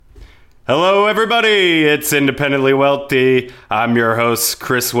Hello, everybody. It's Independently Welty. I'm your host,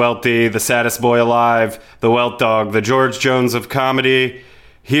 Chris Welty, the saddest boy alive, the Welt Dog, the George Jones of comedy.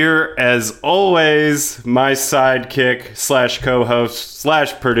 Here, as always, my sidekick slash co-host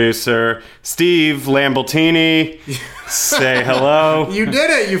slash producer, Steve Lamboltini. Say hello. You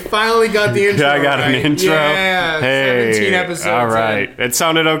did it. You finally got the intro. I got right. an intro. Yeah. Hey, 17 episodes. all right. It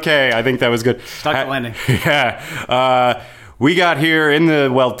sounded okay. I think that was good. Stuck the landing. Yeah. We got here in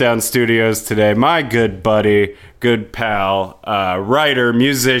the Weltdown Studios today my good buddy, good pal, writer,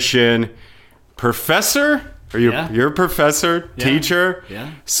 musician, professor. You're a professor, teacher.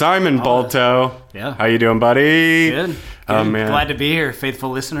 Yeah. Simon Balto. Yeah. How you doing, buddy? Good. Oh, man. Glad to be here, faithful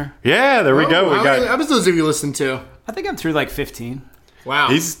listener. Yeah, there we go. How many episodes have you listened to? I think I'm through like 15. Wow.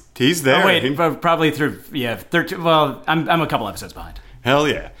 He's there. Oh, wait, probably through 13. Well, I'm a couple episodes behind. Hell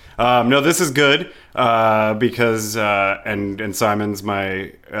yeah. No, this is good because and Simon's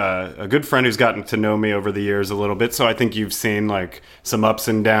my a good friend who's gotten to know me over the years a little bit. So I think you've seen like some ups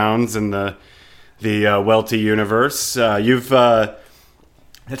and downs in the Welty universe. You've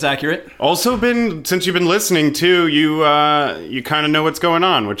That's accurate. also been, since you've been listening too, you kind of know what's going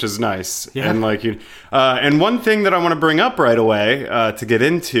on, which is nice. Yeah. And like you, and one thing that I want to bring up right away to get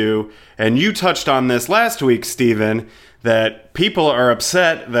into, and you touched on this last week, Steven, that people are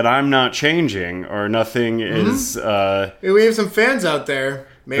upset that I'm not changing or nothing is. We have some fans out there.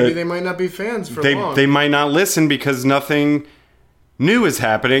 Maybe That- they might not be fans for They long. they might not listen because nothing new is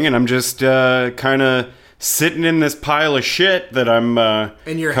happening, and I'm just kind of sitting in this pile of shit that I'm.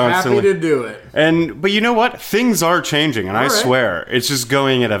 and you're constantly... happy to do it. But you know what? Things are changing, and I right. swear it's just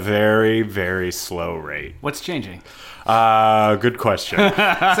going at a very, very slow rate. What's changing? Good question. It's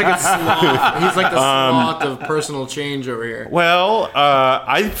like a sloth. He's like the sloth of personal change over here. Well,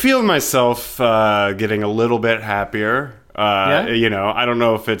 I feel myself getting a little bit happier. Yeah? You know, I don't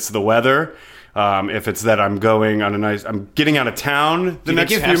know if it's the weather, if it's that I'm going on I'm getting out of town the Do you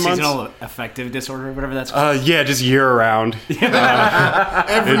next think you few have months. seasonal affective disorder or whatever that's called? Yeah, just year round.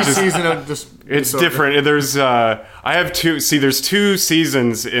 Every season of this. It's different. There's I have two. See, there's two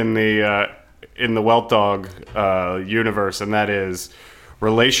seasons in the Welt Dog universe, and that is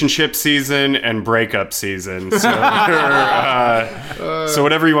relationship season and breakup season. So, so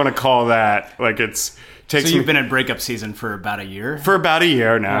whatever you want to call that, like it's takes So you've me been in breakup season for about a year? for about a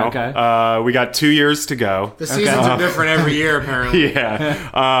year now. Okay. We got 2 years to go. The seasons are different every year, apparently.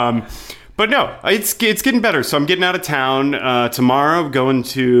 Yeah. But no, it's getting better. So I'm getting out of town tomorrow. Going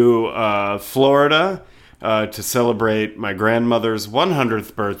to Florida to celebrate my grandmother's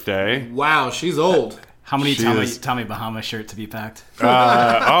 100th birthday. Wow, she's old. How many She Tommy, is- Tommy Bahama shirts have you packed?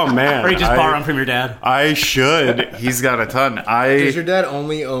 Oh man! Or you just borrow them from your dad? I should. He's got a ton. Does your dad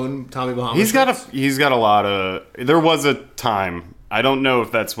only own Tommy Bahama? He's got a lot of. There was a time. I don't know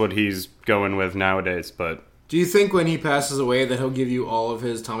if that's what he's going with nowadays, but Do you think when he passes away that he'll give you all of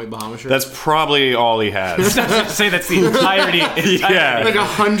his Tommy Bahama shirts? that's probably all he has. Say that's the entirety. Yeah. like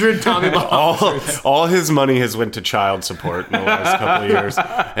 100 Tommy Bahama shirts. All his money has went to child support in the last couple of years,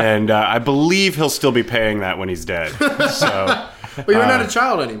 and I believe he'll still be paying that when he's dead. So. But you're not a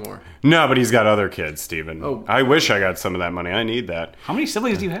child anymore. No, but he's got other kids, Steven. Oh. I wish I got some of that money. I need that. How many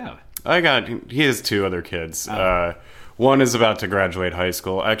siblings do you have? He has 2 other kids. One is about to graduate high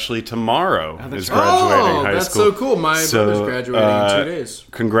school. Actually, tomorrow is graduating high that's school. so cool. My brother's graduating in 2 days.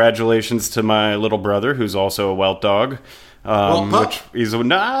 Congratulations to my little brother, who's also a Welt Dog. Welt pup? He's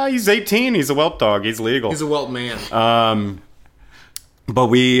 18. He's a Welt Dog. He's legal. He's a Welt man. But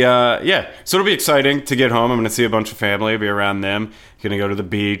so it'll be exciting to get home. I'm going to see a bunch of family, be around them. Going to go to the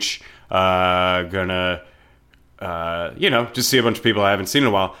beach. Gonna, just see a bunch of people I haven't seen in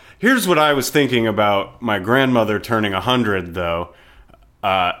a while. Here's what I was thinking about my grandmother turning 100, though.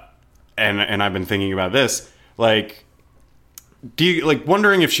 And I've been thinking about this. Like,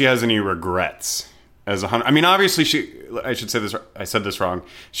 wondering if she has any regrets as 100. I mean, obviously I should say this. I said this wrong.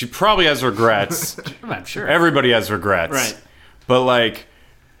 She probably has regrets. I'm sure. Everybody has regrets. Right. But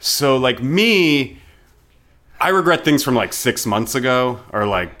me, I regret things from 6 months ago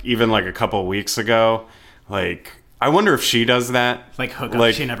or even a couple of weeks ago. I wonder if she does that. Hook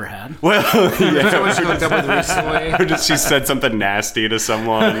up she never had. Well, yeah. Someone she hooked up with recently. Or did she said something nasty to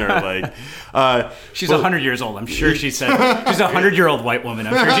someone or She's 100 years old. I'm sure she said she's a 100-year-old white woman.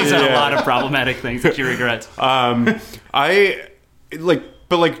 I'm sure she said a lot of problematic things that she regrets.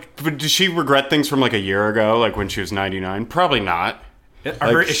 But does she regret things from a year ago, when she was 99? Probably not.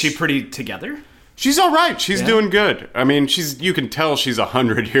 Is she pretty together? She's all right. She's doing good. I mean, you can tell she's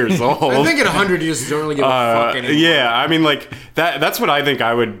 100 years old. I think at 100 years, you don't really give a fuck anymore. Yeah, I mean, that's what I think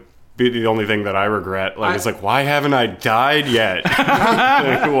I would be the only thing that I regret. Like, it's like, why haven't I died yet?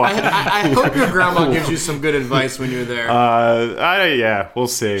 Like, why? I hope your grandma gives you some good advice when you're there. Yeah, we'll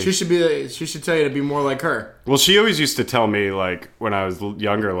see. She should tell you to be more like her. Well, she always used to tell me, like, when I was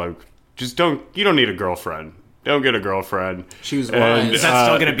younger, like, you don't need a girlfriend. Don't get a girlfriend. She was wise. Is that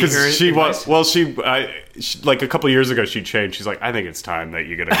still going to be her she advice? was, well, she like a couple years ago, she changed. She's like, I think it's time that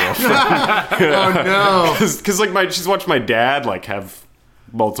you get a girlfriend. Oh no! Because like she's watched my dad like have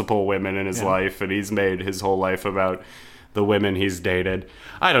multiple women in his life, and he's made his whole life about the women he's dated.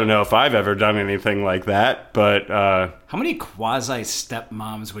 I don't know if I've ever done anything like that, but How many quasi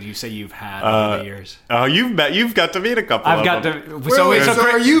stepmoms would you say you've had over the years? oh, you've got to meet a couple. I've got them. to. Wait, so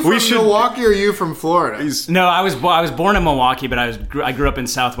are you from Milwaukee or are you from Florida? No, I was born in Milwaukee, but I grew up in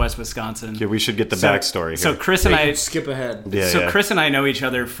Southwest Wisconsin. Yeah, we should get the backstory here. So Chris and I Skip ahead. Chris and I know each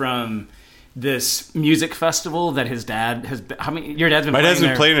other from this music festival that his dad has. Your dad's been. My dad's been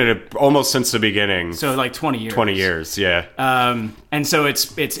there, playing it almost since the beginning. so like 20 years. 20 years, yeah. And so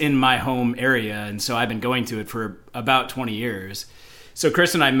it's in my home area, and so I've been going to it for about 20 years. So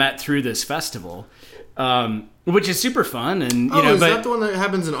Chris and I met through this festival, which is super fun, and Is that the one that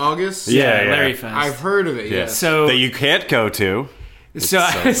happens in August? Yeah. Larry Fest. I've heard of it. Yes. So that you can't go to.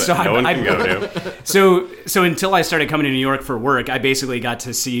 No one can go to. So until I started coming to New York for work, I basically got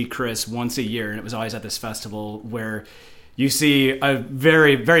to see Chris once a year, and it was always at this festival where you see a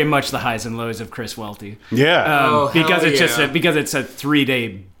very, very much the highs and lows of Chris Welty. Yeah. Because it's yeah. because it's a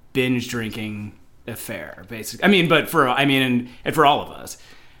 3-day binge drinking affair, basically. And for all of us.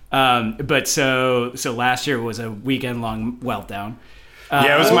 But so last year was a weekend long meltdown.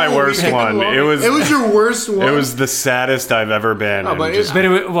 Yeah, it was my worst one. It was your worst one. It was the saddest I've ever been. But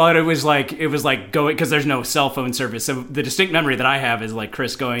it was like going, because there's no cell phone service. So the distinct memory that I have is like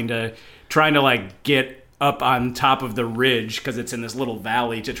Chris trying to like get up on top of the ridge because it's in this little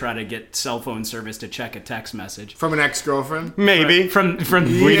valley to try to get cell phone service to check a text message from an ex-girlfriend. Maybe from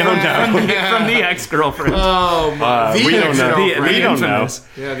we don't know from the ex-girlfriend. Oh my! We don't know. We don't know.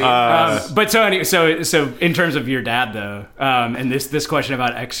 Yeah, but so anyway, so in terms of your dad though, and this question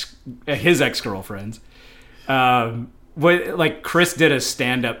about his ex-girlfriends, like Chris did a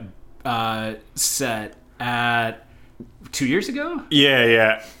stand-up set at 2 years ago.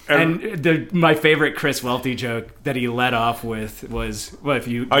 Yeah. And my favorite Chris Welty joke that he led off with was, "Well, if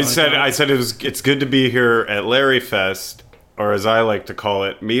you." I said it's good to be here at Larry Fest, or as I like to call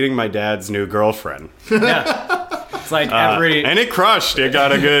it, meeting my dad's new girlfriend. Yeah. It's like every and it crushed. It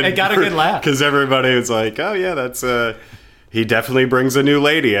got a good laugh because everybody was like, "Oh yeah, that's he definitely brings a new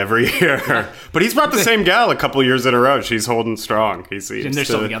lady every year." But he's brought the same gal a couple years in a row. She's holding strong. He seems. And they're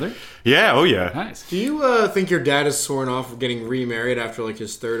still together? Yeah. Oh yeah. Nice. Do you think your dad is sworn off of getting remarried after like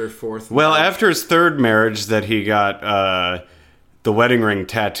his third or fourth? Well, after his third marriage, that he got the wedding ring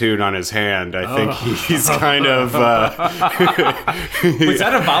tattooed on his hand. I think he's kind of. Was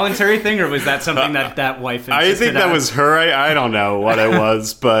that a voluntary thing, or was that something that wife insisted I think that on? was her. I don't know what it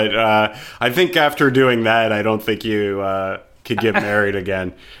was, but I think after doing that, I don't think you could get married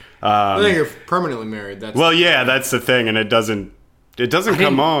again. I think you're permanently married. That's the thing, and it doesn't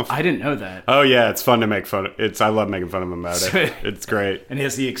come off. I didn't know that. Oh yeah, it's fun to make fun. I love making fun of him about it. It's great. And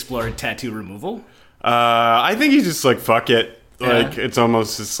has he explored tattoo removal? I think he's just like fuck it. Yeah. Like it's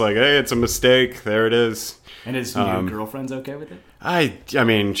almost just like, hey, it's a mistake. There it is. And his new girlfriend's okay with it? I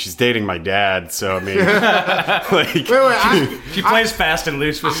mean, she's dating my dad, so I mean, she plays fast and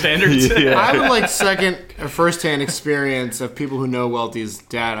loose with standards. Yeah. I would like first-hand experience of people who know Welty's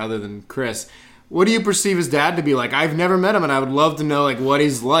dad other than Chris. What do you perceive his dad to be like? I've never met him, and I would love to know like what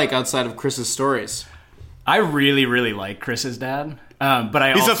he's like outside of Chris's stories. I really, really like Chris's dad,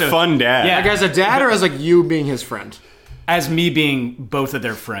 but he's also, a fun dad. Yeah. Like as a dad, or as like you being his friend? As me being both of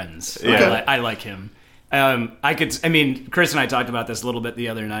their friends, Yeah. I like him. Chris and I talked about this a little bit the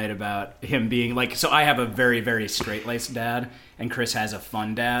other night about him being like, so I have a very, very straight-laced dad, and Chris has a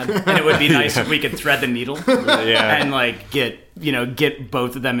fun dad, and it would be nice if we could thread the needle and like get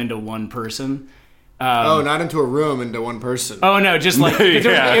both of them into one person. Not into a room, into one person. Oh no, just like and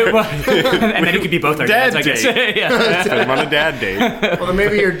then it could be both our Dad dads. I guess. date. Yeah. Put him on a dad date. Well, then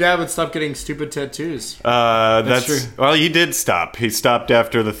maybe your dad would stop getting stupid tattoos. That's true. Well, he did stop. He stopped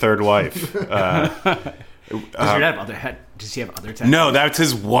after the third wife. Does he have other tattoos? No, that's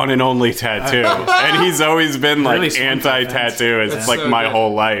his one and only tattoo, and he's always been like Really swung for the anti-tattoo. It's That's like so my good.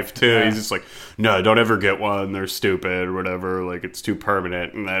 whole life too. Yeah. He's just like, no, don't ever get one. They're stupid or whatever. Like it's too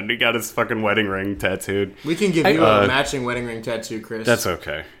permanent. And then he got his fucking wedding ring tattooed. We can give you a matching wedding ring tattoo, Chris. That's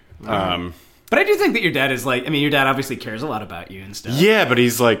okay. But I do think that your dad is like, your dad obviously cares a lot about you and stuff. Yeah, but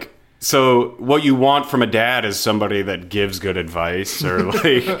he's like, So what you want from a dad is somebody that gives good advice, or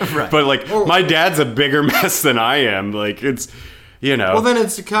like, but like my dad's a bigger mess than I am. Like it's, Well, then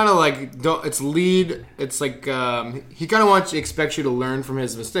it's kind of like It's like he kind of expects you to learn from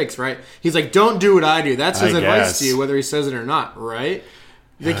his mistakes, right? He's like, don't do what I do. That's his advice to you, whether he says it or not, right?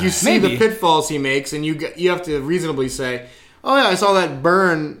 Like you see the pitfalls he makes, and you have to reasonably say, oh yeah, I saw that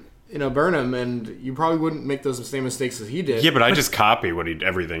burn him, and you probably wouldn't make those same mistakes as he did. Yeah, but I just copy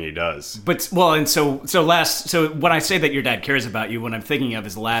everything he does. But so when I say that your dad cares about you, what I'm thinking of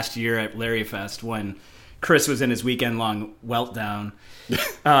is last year at Larry Fest when Chris was in his weekend-long weltdown.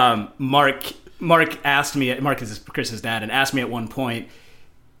 Mark asked me. Mark is Chris's dad, and asked me at one point,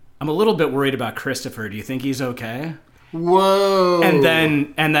 "I'm a little bit worried about Christopher. Do you think he's okay?" Whoa! And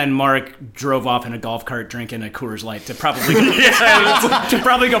then Mark drove off in a golf cart drinking a Coors Light to probably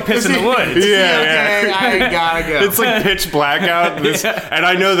go piss in the woods. Yeah. I gotta go. It's like pitch black out. And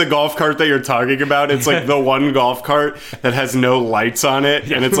I know the golf cart that you're talking about. It's like the one golf cart that has no lights on it,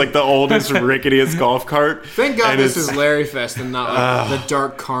 and it's like the oldest, ricketiest golf cart. Thank God and this is Larry Fest and not like the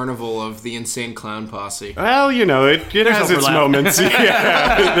dark carnival of the Insane Clown Posse. Well, it has its moments.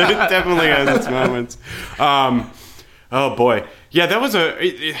 Yeah, it definitely has its moments. Oh boy, yeah, that was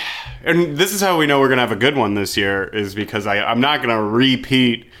and this is how we know we're gonna have a good one this year, is because I'm not gonna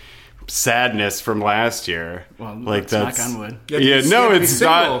repeat sadness from last year. Well, like that's knock on wood. It's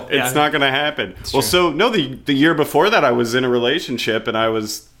not. It's not gonna happen. Well, so no, the year before that, I was in a relationship, and it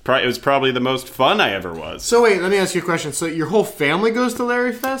was probably the most fun I ever was. So wait, let me ask you a question. So your whole family goes to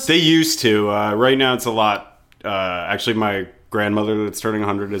Larry Fest? They used to. Right now, it's a lot. Actually, my grandmother that's turning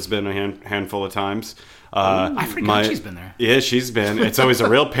 100 has been a handful of times. I forgot she's been there. Yeah, she's been. It's always a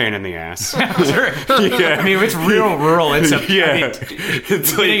real pain in the ass. Sure. Yeah. I mean, it's real rural. It's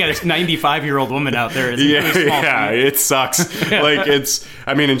it's getting a 95-year-old woman out there is a really small feat. It sucks. Like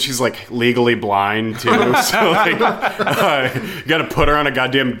and she's like legally blind too. So like, you got to put her on a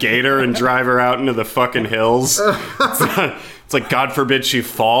goddamn gator and drive her out into the fucking hills. It's like, God forbid she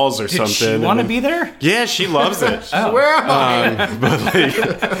falls or something. Did she want to be there? Yeah, she loves it. Where am I?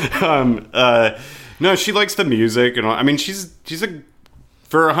 But like, no, she likes the music and all. I mean, she's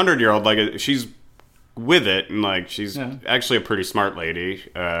for a 100-year-old, like she's with it, and like she's actually a pretty smart lady.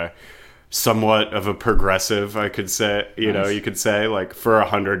 Somewhat of a progressive, I could say. You could say, like, for a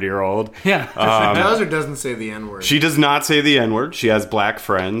 100-year-old. Yeah. Does or doesn't say the N-word? She does not say the N-word. She has black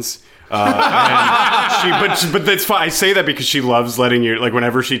friends. But that's fine. I say that because she loves letting you, like,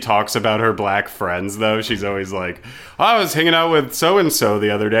 whenever she talks about her black friends, though, she's always like, I was hanging out with so-and-so the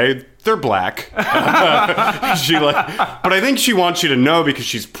other day. They're black. But I think she wants you to know because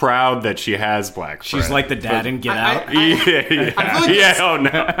she's proud that she has black friends. She's like the dad in Get Out. I feel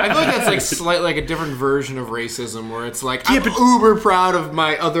like that's like slightly like a different version of racism, where it's like, I'm uber proud of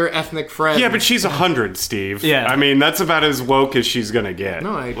my other ethnic friends. Yeah, but she's 100, Steve. Yeah. I mean, that's about as woke as she's gonna get.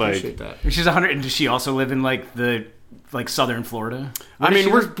 No, I appreciate that. She's 100, and does she also live in like southern Florida?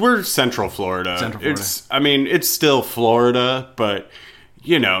 We're Central Florida. It's still Florida, but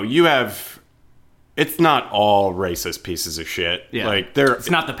it's not all racist pieces of shit. Yeah. Like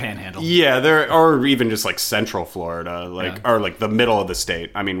it's not the Panhandle. Yeah, or even just like Central Florida, or like the middle of the state.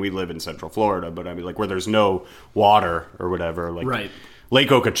 I mean, we live in Central Florida, but I mean, like where there's no water or whatever, like right.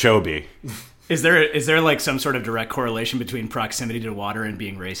 Lake Okeechobee. Is there like some sort of direct correlation between proximity to water and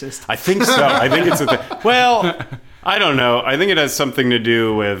being racist? I think so. I think it's a thing. Well, I don't know. I think it has something to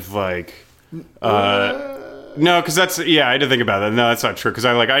do with like. No, because I had to think about that. No, that's not true. Because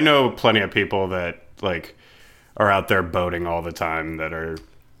I know plenty of people that like are out there boating all the time that are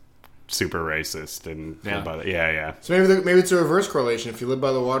super racist and live by the, yeah. So maybe it's a reverse correlation. If you live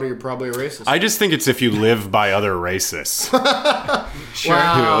by the water, you're probably a racist. I just think it's if you live by other racists. Sure.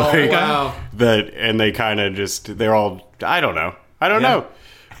 Wow. That and they kind of just they're all I don't know.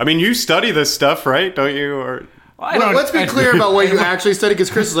 I mean, you study this stuff, right? Don't you? Or let's be clear about what you actually study, because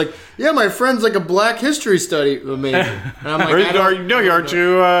Chris is like, yeah, my friend's like a Black history study major. And I'm like, aren't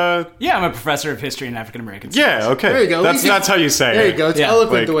you? Yeah, I'm a professor of history and African American studies. Yeah, okay. There you go. That's how you say it. There you go. It's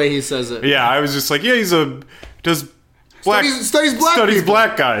eloquent the way he says it. Yeah, I was just like, yeah, studies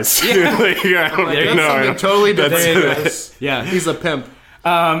black guys. Yeah. That's something totally different. Yeah, he's a pimp. No,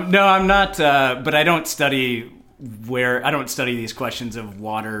 I'm not. But I don't study these questions of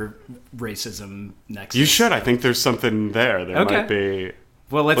water racism next. You should. I think there's something there. There might be.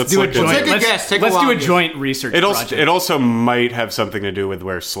 Well, let's do a joint. Take a guess. Let's do a joint research project. It also might have something to do with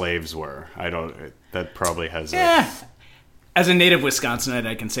where slaves were. That probably has. As a native Wisconsinite,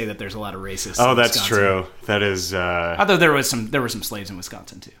 I can say that there's a lot of racists. Oh, that's true. That is. Although there were some slaves in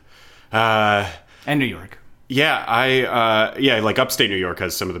Wisconsin too, and New York. Yeah, like upstate New York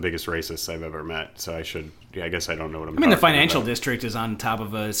has some of the biggest racists I've ever met. So I guess I don't know what I'm talking about. I mean, the financial district is on top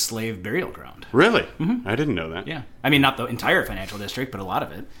of a slave burial ground. Really? Mm-hmm. I didn't know that. Yeah. I mean, not the entire financial district, but a lot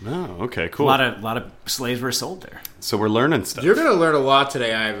of it. Oh, okay, cool. A lot of slaves were sold there. So we're learning stuff. You're going to learn a lot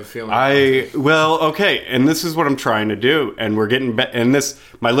today, I have a feeling. Okay, and this is what I'm trying to do, and we're getting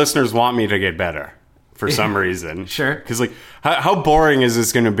my listeners want me to get better for some reason. Sure. Because, like, how boring is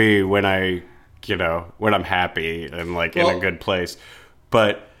this going to be when when I'm happy and, like, in a good place?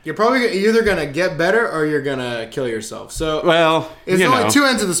 But you're probably either going to get better or you're going to kill yourself. So, it's only two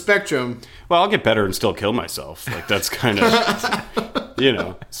ends of the spectrum. Well, I'll get better and still kill myself. Like, that's kind of,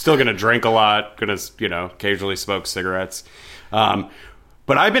 still going to drink a lot, going to, occasionally smoke cigarettes. But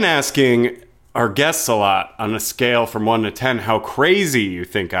I've been asking our guests a lot on a scale from 1 to 10 how crazy you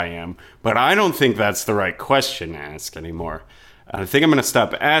think I am. But I don't think that's the right question to ask anymore. I think I'm going to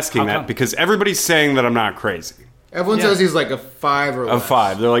stop asking that because everybody's saying that I'm not crazy. Everyone says he's like a 5 or less. A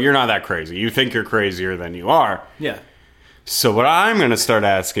 5. They're like, you're not that crazy. You think you're crazier than you are. Yeah. So what I'm going to start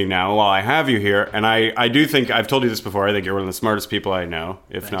asking now while I have you here, and I do think, I've told you this before, I think you're one of the smartest people I know,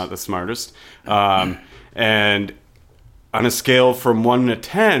 if not the smartest. And on a scale from 1 to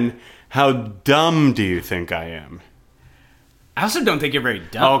 10, how dumb do you think I am? I also don't think you're very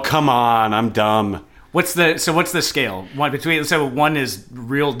dumb. Oh, come on. I'm dumb. What's the scale? 1 is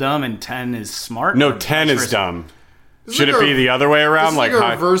real dumb and 10 is smart? No, 10 is dumb. Should it be the other way around? It's like a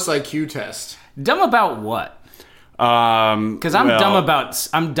reverse IQ test. Dumb about what? Because I'm dumb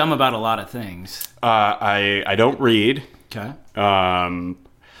about a lot of things. I don't read. Okay. I'm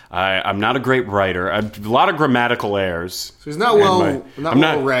not a great writer. I have a lot of grammatical errors. So he's not well read. I'm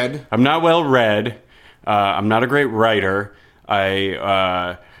not well read. I'm not a great writer.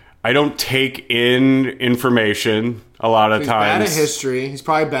 I don't take in information a lot of times. He's bad at history. He's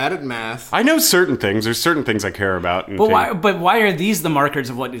probably bad at math. I know certain things. There's certain things I care about. But why are these the markers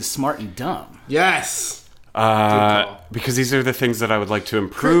of what is smart and dumb? Yes. Because these are the things that I would like to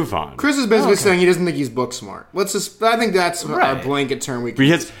improve on. Chris is basically saying he doesn't think he's book smart. I think that's a blanket term we can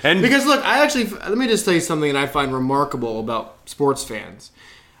use. Because look, let me just tell you something that I find remarkable about sports fans.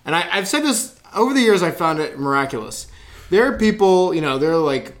 And I've said this over the years. I found it miraculous. There are people, they're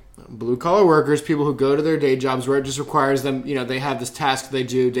like blue-collar workers, people who go to their day jobs where it just requires them, they have this task they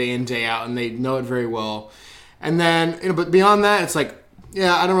do day in, day out, and they know it very well. And then, but beyond that, it's like,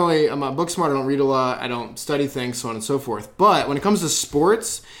 I'm not book smart, I don't read a lot, I don't study things, so on and so forth. But when it comes to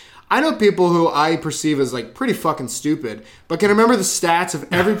sports, I know people who I perceive as like pretty fucking stupid, but can remember the stats of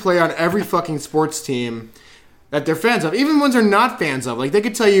every player on every fucking sports team that they're fans of, even ones they're not fans of. Like, they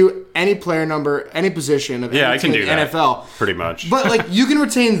could tell you any player number, any position of any team in the NFL. Pretty much. But, like, you can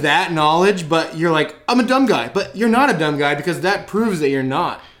retain that knowledge, but you're like, I'm a dumb guy. But you're not a dumb guy because that proves that you're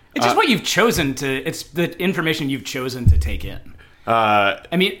not. It's just what you've chosen to... It's the information you've chosen to take in.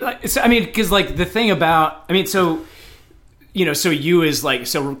 Because, like, the thing about... so you is like,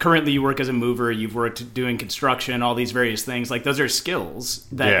 so currently you work as a mover, you've worked doing construction, all these various things. Like, those are skills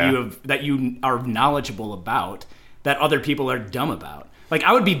that you are knowledgeable about that other people are dumb about. Like,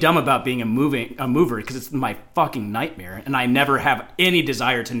 I would be dumb about being a mover because it's my fucking nightmare, and I never have any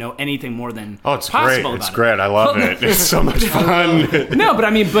desire to know anything more than possible about it. It's great. I love it. It's so much fun. No, but I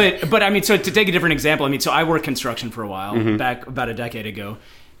mean, so to take a different example, so I worked construction for a while, back about a decade ago.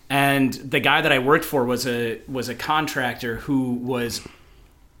 And the guy that I worked for was a contractor who was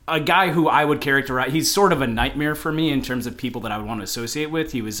a guy who I would characterize. He's sort of a nightmare for me in terms of people that I would want to associate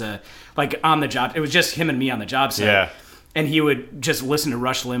with. He was like on the job. It was just him and me on the job site. Yeah. And he would just listen to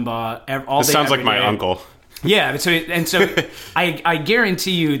Rush Limbaugh all day. This sounds like my uncle. Yeah. So I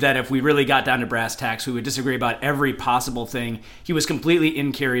guarantee you that if we really got down to brass tacks, we would disagree about every possible thing. He was completely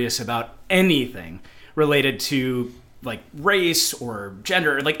incurious about anything related to, like, race or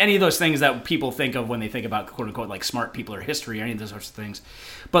gender, like any of those things that people think of when they think about quote unquote like smart people or history or any of those sorts of things,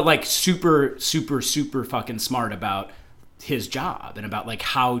 but like super, super, super fucking smart about his job and about like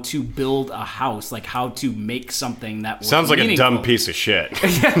how to build a house, like how to make something that was sounds like meaningful. A dumb piece of shit.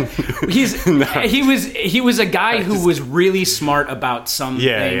 He was a guy who was really smart about some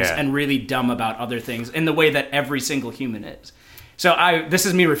things and really dumb about other things in the way that every single human is. So this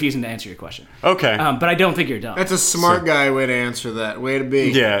is me refusing to answer your question. Okay. But I don't think you're dumb. That's a smart guy way to answer that. Way to be.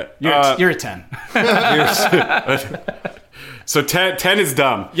 Yeah. You're a 10. So 10 is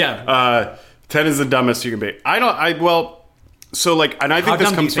dumb. Yeah. 10 is the dumbest you can be. So like, and I think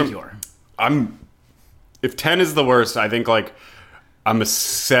this comes from... How dumb do you think you are? If 10 is the worst, I think like I'm a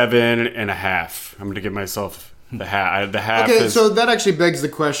 7.5. I'm going to give myself the half. The half Okay, so that actually begs the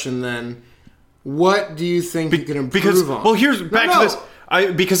question then. What do you think you can improve on? Well, here's back to this.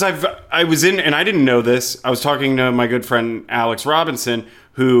 Because I was in, and I didn't know this. I was talking to my good friend Alex Robinson,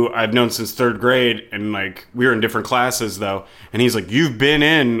 who I've known since 3rd grade, and like we were in different classes though. And he's like, "You've been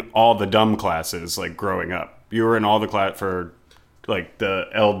in all the dumb classes, like growing up. You were in all the class for like the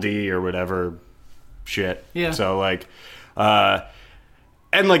LD or whatever shit." Yeah. So like,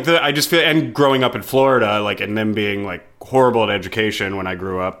 and like I just feel, and growing up in Florida, like, and them being like horrible at education when I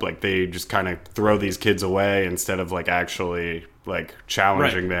grew up, like they just kind of throw these kids away instead of like actually like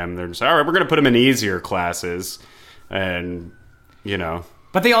challenging them. They're just, all right, we're going to put them in easier classes, and you know.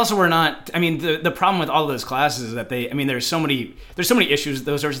 But they also were not. I mean, the problem with all of those classes is that there's so many issues with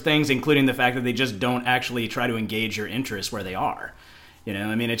those sorts of things, including the fact that they just don't actually try to engage your interests where they are. You know,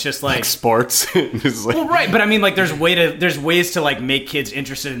 I mean, it's just like sports. It's like, well, right, but I mean, like, there's ways to like make kids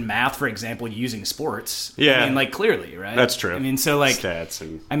interested in math, for example, using sports. Yeah, I mean, like, clearly, right? That's true. I mean, so like stats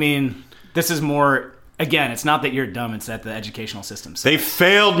and I mean, this is more. Again, it's not that you're dumb; it's that the educational system. They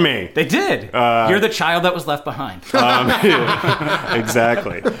failed me. They did. You're the child that was left behind.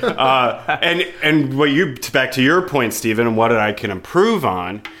 Exactly. And what you back to your point, Stephen, and what I can improve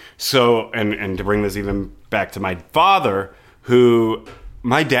on. So, and to bring this even back to my father, who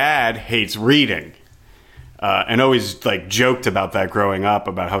my dad hates reading. And always like joked about that growing up,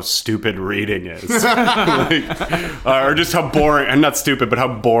 about how stupid reading is, like, or just how boring. And not stupid, but how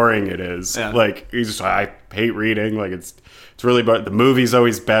boring it is. Yeah. Like he's just, I hate reading. Like it's really, but the movie's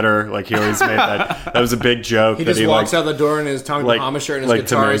always better. Like he always made that. That was a big joke. He just walks out the door in his Tommy Bahama shirt and his like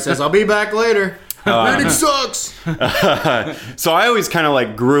guitar. He says, "I'll be back later." Reading sucks. So I always kind of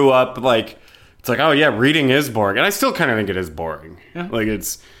like grew up like it's like, oh yeah, reading is boring, and I still kind of think it is boring. Yeah. Like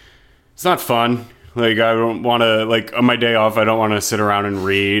it's not fun. Like, I don't want to, like, on my day off, I don't want to sit around and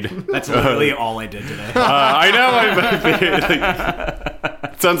read. That's literally all I did today. I know.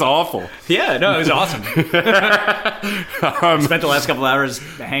 It sounds awful. Yeah, no, it was awesome. Spent the last couple hours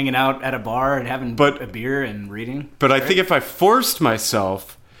hanging out at a bar and having a beer and reading. But I think if I forced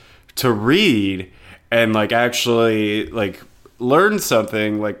myself to read and, like, actually, like, learn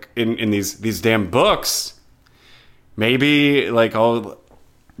something, like, in these damn books, maybe, like, I'll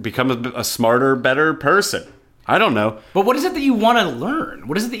become a smarter, better person. I don't know. But what is it that you want to learn?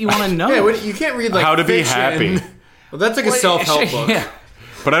 What is it that you want to know? Yeah, you can't read like how to fiction. be happy. Well, that's like a self-help book. Yeah.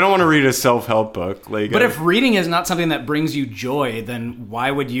 But I don't want to read a self-help book. Like, but if reading is not something that brings you joy, then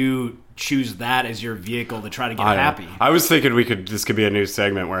why would you choose that as your vehicle to try to get happy? I was thinking this could be a new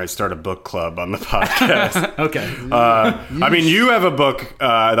segment where I start a book club on the podcast. Okay. I mean, you have a book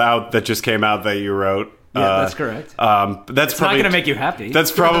out that just came out that you wrote. Yeah, that's correct. That's it's probably not going to make you happy.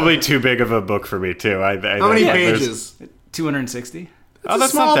 That's probably too big of a book for me too. How many pages? 260. Oh,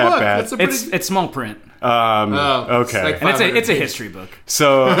 that's not that bad. It's small print. Okay. Like and it's a history book.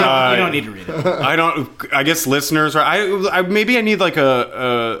 So you don't need to read it. I guess listeners, maybe I need like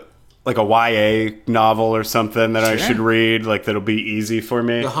a YA novel or something that I should read, like that'll be easy for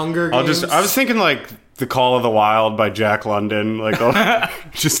me. The Hunger Games. I was thinking like The Call of the Wild by Jack London. Like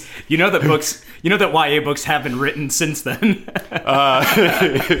just that YA books have been written since then.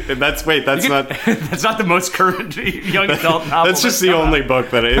 That's not the most current young adult novel. That's just the only book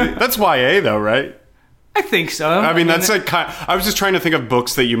that's YA though, right? I think so. I mean, that's like I was just trying to think of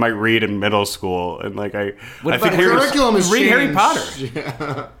books that you might read in middle school, and like I think curriculum is read Harry Potter.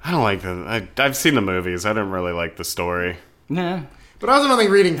 Yeah. I don't like them. I've seen the movies. I didn't really like the story. Nah. But I also don't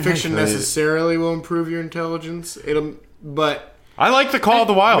think reading fiction necessarily will improve your intelligence. But I like The Call of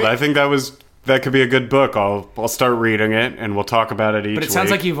the Wild. I think that could be a good book. I'll start reading it, and we'll talk about it each week. But it sounds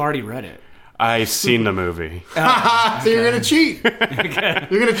like you've already read it. I've seen the movie. So you're gonna cheat. Okay.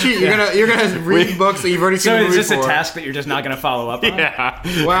 You're gonna cheat. You're gonna read books that you've already seen. So the movie it's just for. a task that you're just not gonna follow up on.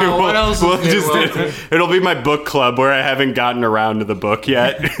 Yeah. Wow. What else? It'll be my book club where I haven't gotten around to the book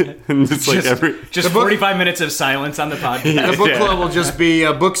yet. And just 45 minutes of silence on the podcast. The book club will just be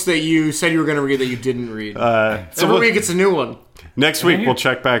books that you said you were gonna read that you didn't read. So every week it's a new one. Next week we'll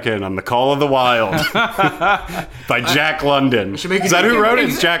check back in on The Call of the Wild by Jack London. Is that who wrote it?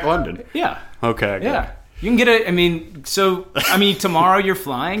 It's Jack London. Yeah. Okay. Yeah. You can get it. Tomorrow you're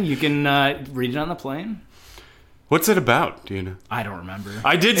flying. You can read it on the plane. What's it about? Do you know? I don't remember.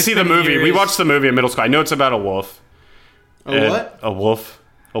 I did see the movie. We watched the movie in middle school. I know it's about a wolf. What? A wolf.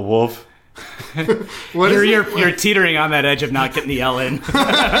 A wolf. You're teetering on that edge of not getting the L in. He's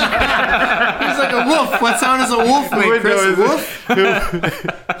like a wolf. What sound does a wolf make, Chris?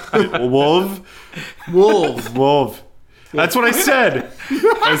 Wolf? Wolf. Wolf. That's what I said.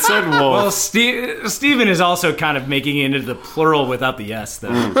 I said wolf. Well, Steven is also kind of making it into the plural without the S,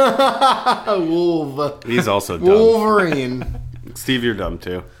 though. Wolf. He's also dumb. Wolverine. Steve, you're dumb,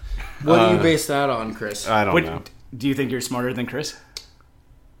 too. What do you base that on, Chris? I don't know. Do you think you're smarter than Chris?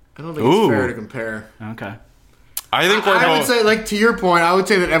 I don't think it's fair to compare. Okay. I think I would say, like, to your point, I would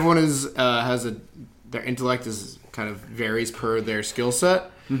say that everyone their intellect is kind of varies per their skill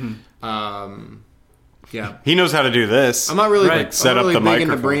set. Mm-hmm. Yeah. He knows how to do this. I'm not really set up really the big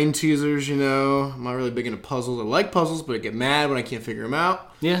microphone. into brain teasers, you know. I'm not really big into puzzles. I like puzzles, but I get mad when I can't figure them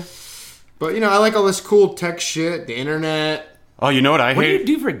out. Yeah. But, you know, I like all this cool tech shit, the internet. Oh, you know what I hate? What do you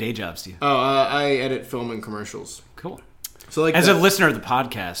do for a day job, Steve? Oh, I edit film and commercials. Cool. So, like, as a listener of the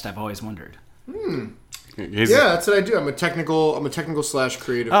podcast, I've always wondered. That's what I do. I'm a technical /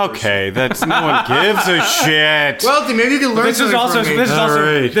 creative. Okay, that's no one gives a shit. Well, maybe you can learn. This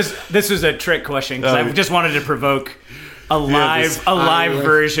was a trick question because I just wanted to provoke a live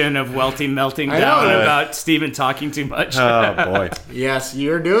version of Welty melting down about Steven talking too much. Oh boy! Yes,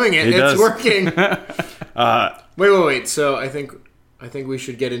 you're doing it. It's working. Wait. So I think we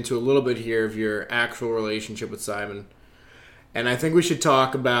should get into a little bit here of your actual relationship with Simon, and I think we should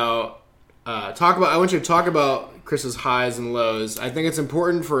talk about. I want you to talk about Chris's highs and lows. I think it's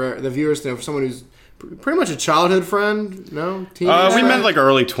important for the viewers to know, for someone who's pretty much a childhood friend. No, we met like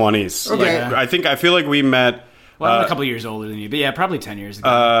early 20s. Okay, I feel like we met. Well, I'm a couple years older than you, but yeah, probably 10 years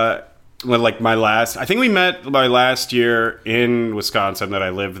ago. I think we met my last year in Wisconsin that I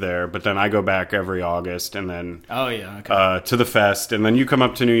lived there, but then I go back every August and then to the fest, and then you come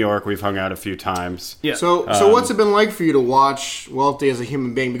up to New York. We've hung out a few times. Yeah. So what's it been like for you to watch Welty as a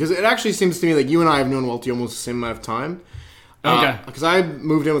human being? Because it actually seems to me like you and I have known Welty almost the same amount of time. Okay. Because I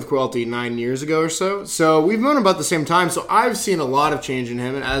moved in with Welty 9 years ago or so. So we've known him about the same time. So I've seen a lot of change in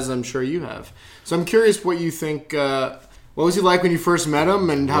him, and as I'm sure you have. So I'm curious what you think... what was he like when you first met him,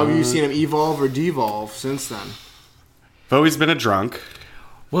 and how have you seen him evolve or devolve since then? I've always been a drunk.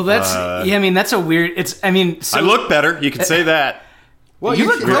 Well, that's that's a weird. I look better. You could say that. Well, you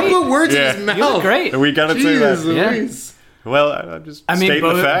look great. Put words in his mouth. You look great. We gotta say that. Louise. Yeah. Well, I'm just stating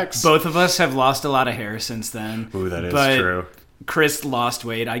the facts. Both of us have lost a lot of hair since then. Ooh, that is true. Chris lost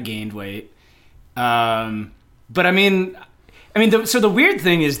weight. I gained weight. But so the weird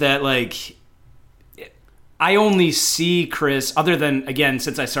thing is that like. I only see Chris, other than, again,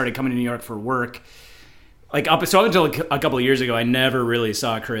 since I started coming to New York for work, up until a couple of years ago, I never really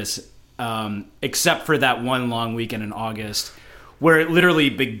saw Chris, except for that one long weekend in August, where it literally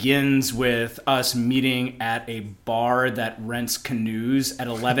begins with us meeting at a bar that rents canoes at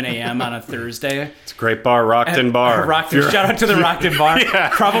 11 a.m. on a Thursday. It's a great bar, Rockton Bar. Shout out to the Rockton Bar. Yeah.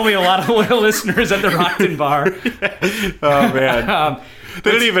 Probably a lot of loyal listeners at the Rockton Bar. Oh, man.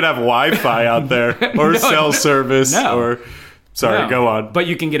 They didn't even have Wi-Fi out there or cell service. No. Go on. But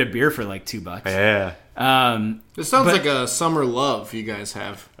you can get a beer for like $2. Yeah. It sounds like a summer love you guys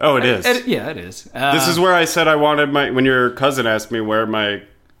have. Oh, it is. It is. This is where I said I wanted when your cousin asked me where my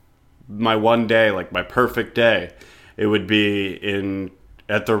one day, like my perfect day, it would be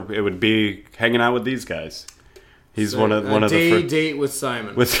hanging out with these guys. He's one of the date with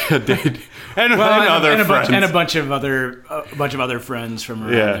Simon. With a date and other friends. And a bunch of other friends from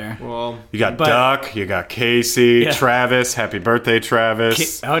around there. Well, you got Duck, you got Casey, Travis. Happy birthday,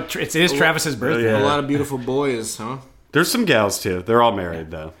 Travis! It is Travis's birthday. A lot of beautiful boys, huh? There's some gals too. They're all married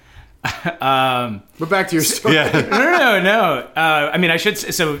though. But back to your story. Yeah. No. I should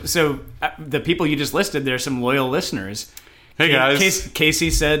say, so the people you just listed, there's some loyal listeners. Hey guys,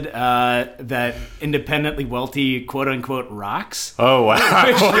 Casey said that independently Welty quote unquote rocks. Oh wow!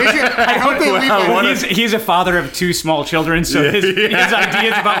 I hope they leave it. He's a father of 2 small children, so his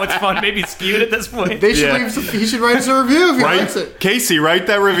ideas about what's fun may be skewed at this point. They should he should write us a review if he likes it. Casey, write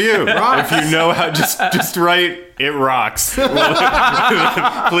that review. If you know how, just write it rocks.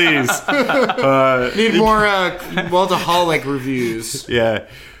 Please. Need more Weltaholic reviews. Yeah.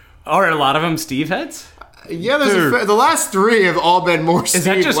 Are a lot of them Steve heads? Yeah, the last 3 have all been more Steve. Is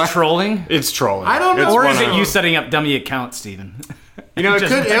that just trolling? It's trolling. I don't know. Or is it you setting up dummy accounts, Steven? You know, it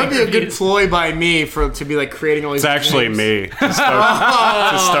would be a good ploy by me to be like creating all these. It's actually me to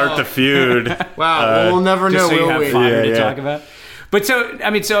start the feud. Wow, we'll never know. So you have fodder to talk about. But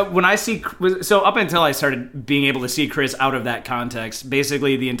so when I see up until I started being able to see Chris out of that context,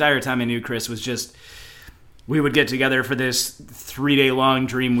 basically the entire time I knew Chris was just. We would get together for this 3-day long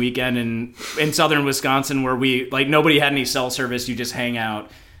dream weekend in southern Wisconsin where nobody had any cell service. You just hang out,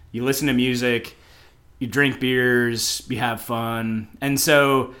 you listen to music, you drink beers, you have fun. And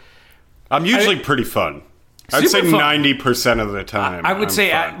so I'm usually pretty fun. I'd say 90% of the time. I would say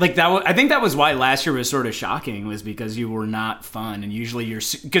that. I think that was why last year was sort of shocking, was because you were not fun, and usually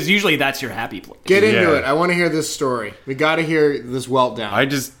that's your happy place. Get into it. I want to hear this story. We got to hear this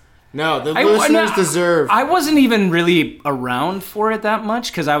meltdown. No, the listeners deserve. I wasn't even really around for it that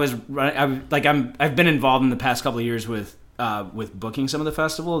much because I've been involved in the past couple of years with with booking some of the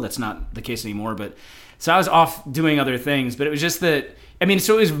festival. That's not the case anymore. But so I was off doing other things. But it was just that. I mean,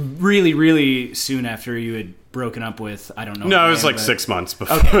 so it was really, really soon after you had broken up with, I don't know. No, it was like 6 months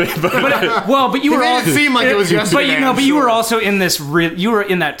before. Okay. but you were made it seem like it was yesterday. But you were also in this. You were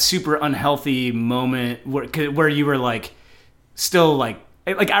in that super unhealthy moment where you were like, still like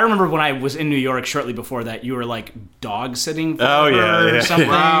I remember when I was in New York shortly before that, you were like dog sitting for her or something.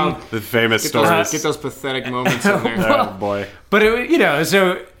 Wow. The famous stories. Get those pathetic moments in there. Oh boy. But it,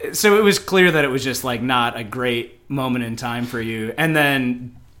 so it was clear that it was just like not a great moment in time for you, and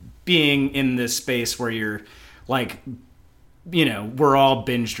then being in this space where you're like, we're all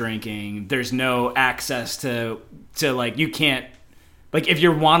binge drinking. There's no access to like, you can't, like, if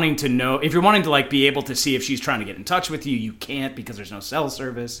you're wanting to like be able to see if she's trying to get in touch with you, you can't because there's no cell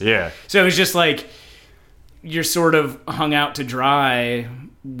service. Yeah. So it was just like you're sort of hung out to dry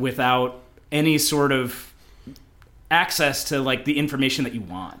without any sort of access to like the information that you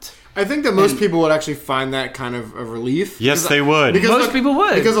want. I think that most people would actually find that kind of a relief. Yes, they would. Most people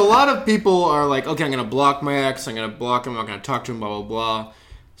would. Because a lot of people are like, okay, I'm going to block my ex, I'm going to block him, I'm not going to talk to him, blah, blah, blah.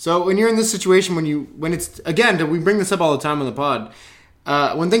 So when you're in this situation, when it's, again, we bring this up all the time on the pod,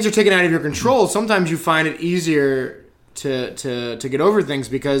 when things are taken out of your control, sometimes you find it easier to get over things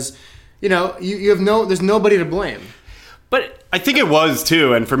because, you have there's nobody to blame. But I think it was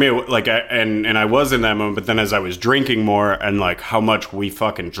too, and for me, like, and I was in that moment. But then, as I was drinking more, and like how much we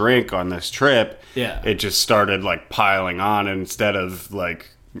fucking drink on this trip, it just started like piling on. Instead of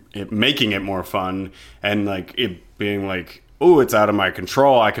like making it more fun, and like it being like, oh, it's out of my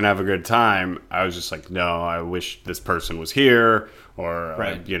control, I can have a good time. I was just like, no, I wish this person was here, or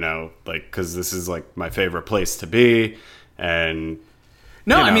right. Like, because this is like my favorite place to be, and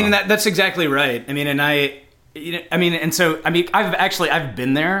no, I mean that's exactly right. I mean, and I've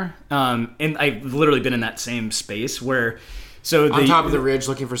been there, and I've literally been in that same space where, on top of the ridge,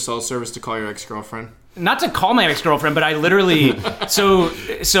 looking for cell service to call your ex-girlfriend. Not to call my ex-girlfriend, but I literally, I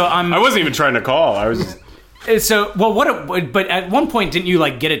wasn't even trying to call. I was. But at one point, didn't you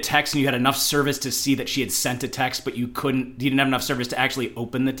like get a text and you had enough service to see that she had sent a text, but you didn't have enough service to actually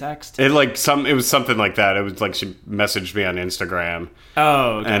open the text? It was something like that. It was like she messaged me on Instagram.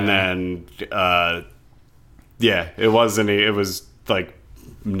 Oh, okay. And then. Yeah, it wasn't. It was like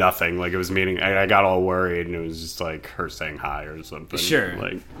nothing. Like it was meaning. I got all worried, and it was just like her saying hi or something. Sure.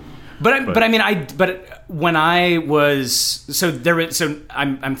 Like, but when I was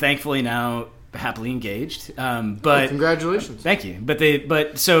I'm thankfully now happily engaged. But congratulations. Thank you.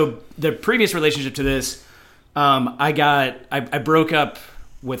 But so the previous relationship to this, I broke up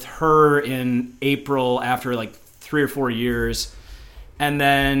with her in April after like 3 or 4 years, and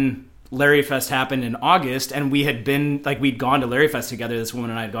then Larry Fest happened in August, and we'd gone to Larry Fest together. This woman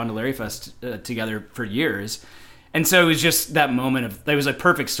and I had gone to Larry Fest together for years. And so it was just that moment it was a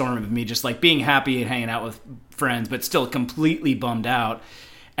perfect storm of me just like being happy and hanging out with friends, but still completely bummed out.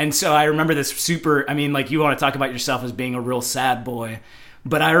 And so I remember this you want to talk about yourself as being a real sad boy,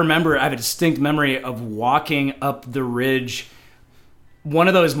 but I have a distinct memory of walking up the ridge one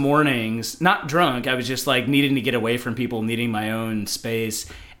of those mornings, not drunk, I was just like needing to get away from people, needing my own space,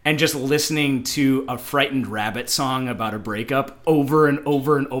 and just listening to a Frightened Rabbit song about a breakup over and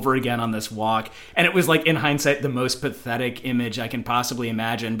over and over again on this walk. And it was like, in hindsight, the most pathetic image I can possibly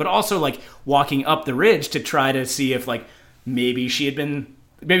imagine. But also like walking up the ridge to try to see if like maybe she was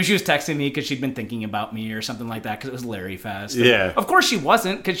texting me because she'd been thinking about me or something like that because it was Larry Fest. Yeah. Of course she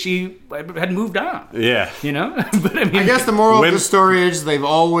wasn't because she had moved on. Yeah. But I guess the moral of the story is they've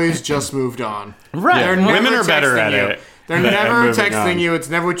always just moved on. Right. Women are better at it. They're never texting you. It's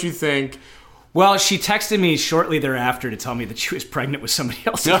never what you think. Well, she texted me shortly thereafter to tell me that she was pregnant with somebody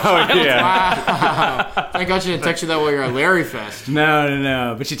else. Oh, yeah. Wow. Thank God she didn't text you that while you're at Larry Fest.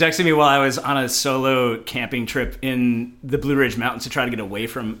 No. But she texted me while I was on a solo camping trip in the Blue Ridge Mountains to try to get away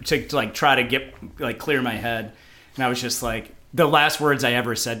to like try to get like clear my head. And I was just like, the last words I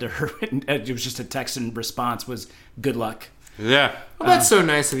ever said to her, it was just a text in response, was "Good luck." Yeah. Well, that's so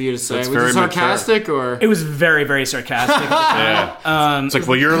nice of you to say. Was it sarcastic or? It was very, very sarcastic. Yeah. It's like,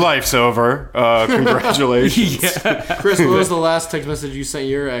 well, your life's over. Congratulations. Yeah. Chris, what was the last text message you sent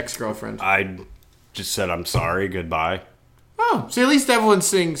your ex-girlfriend? I just said, I'm sorry, goodbye. Oh, so at least everyone's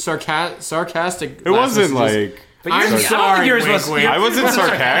saying sarcastic. It wasn't messages. Like... But I'm sorry, I wasn't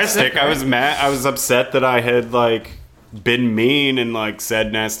sarcastic. I was mad. I was upset that I had, like... been mean and like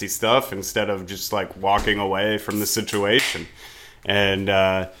said nasty stuff instead of just like walking away from the situation, and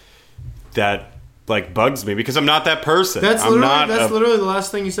that like bugs me because I'm not that person. That's literally the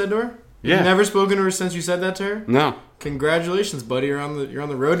last thing you said to her. Yeah. You've never spoken to her since you said that to her. No. Congratulations, buddy. You're on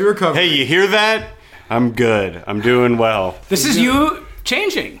the road to recovery. Hey, you hear that? I'm good. I'm doing well. This is you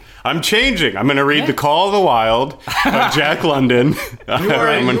changing. I'm changing. I'm going to read The Call of the Wild by Jack London.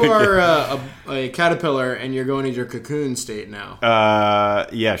 You are a caterpillar, and you're going into your cocoon state now.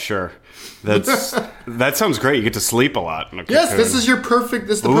 Yeah, sure. That sounds great. You get to sleep a lot in a cocoon. Yes, this is the perfect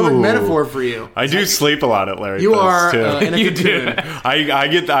metaphor for you. I do sleep a lot at Larry You Fest, are too. in a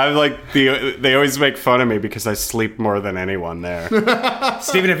cocoon. They always make fun of me because I sleep more than anyone there.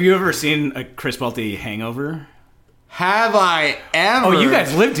 Steven, have you ever seen a Chris Welty hangover? Have I ever? Oh, you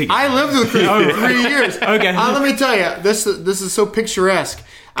guys lived together. I lived with Chris for 3 years. Okay. Let me tell you, this is so picturesque.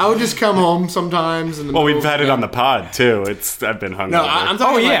 I would just come home sometimes. We've had it on the pod too. I've been hungover. No, I'm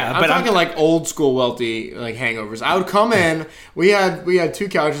talking. I'm talking like old school Welty like hangovers. I would come in. We had two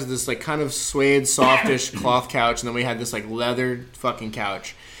couches. This like kind of suede, softish cloth couch, and then we had this like leather fucking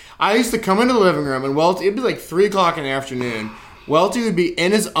couch. I used to come into the living room, and Welty. It'd be like 3:00 in the afternoon. Welty would be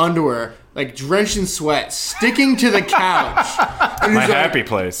in his underwear, like drenched in sweat, sticking to the couch. And My happy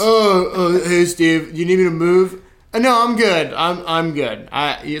place. Oh, hey Steve, you need me to move? No, I'm good. I'm good.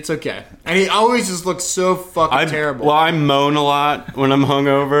 It's okay. And he always just looks so fucking terrible. Well, I moan a lot when I'm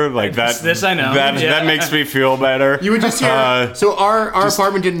hungover. Like that. This I know. That makes me feel better. You would just hear. So our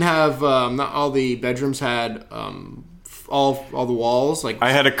apartment didn't have. Not all the bedrooms had. All the walls. Like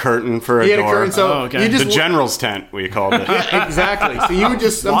I had a curtain for a door. He had a curtain. So okay. you just The general's tent, we called it. Exactly. So you would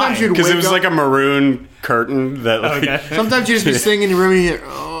just sometimes you'd Because wake it was up, like a maroon curtain that. Like, sometimes you'd just be sitting in your room and you hear,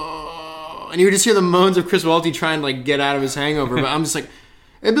 and you would just hear the moans of Chris Welty trying to like get out of his hangover. But I'm just like,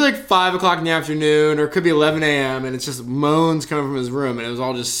 it'd be like 5:00 in the afternoon, or it could be 11 a.m. and it's just moans coming from his room, and it was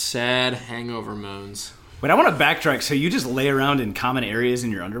all just sad hangover moans. But I want to backtrack. So you just lay around in common areas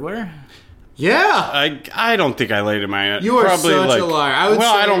in your underwear? Yeah. I don't think I laid in my. You are probably such like, a liar.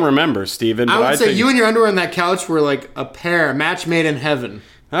 I don't remember, Steven. I But would say think, you and your underwear in that couch were like a pair, match made in heaven.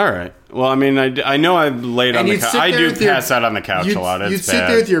 All right. Well, I mean, I know I laid on the couch. I do pass out on the couch a lot. It's You'd sit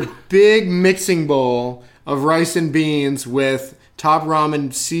there with your big mixing bowl of rice and beans with top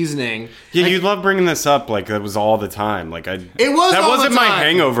ramen seasoning. Yeah, you love bringing this up like that was all the time. Like It was. That all wasn't the my time.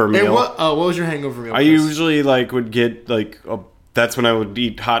 hangover meal. What was your hangover meal? I usually would get that's when I would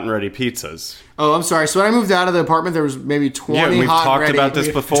eat hot and ready pizzas. Oh, I'm sorry. So when I moved out of the apartment, there was maybe 20 Yeah, we've hot talked and ready. about this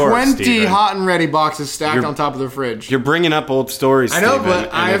before, 20 Steven. hot and ready boxes stacked on top of the fridge. You're bringing up old stories, I know, Steven, but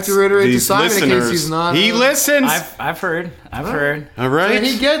and I have it's to reiterate to these Simon in case listeners- he's not. He listens. I've heard. All right. And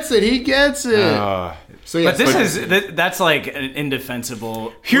he gets it. He gets it. So yeah, But that's like an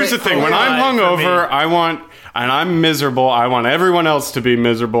indefensible. Here's the thing: when I'm hungover, and I'm miserable. I want everyone else to be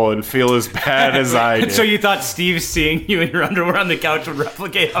miserable and feel as bad as I do. So you thought Steve seeing you in your underwear on the couch would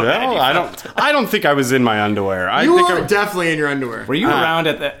replicate how bad you felt? I don't think I was in my underwear. You were definitely in your underwear. Were you around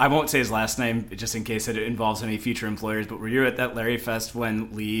at the? I won't say his last name, just in case it involves any future employers. But were you at that Larry Fest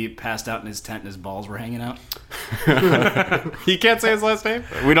when Lee passed out in his tent and his balls were hanging out? He can't say his last name.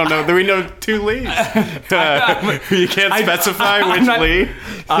 We don't know. Do we know two Lees? You can't specify which Lee.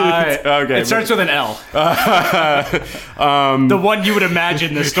 Okay, it starts with an L. The one you would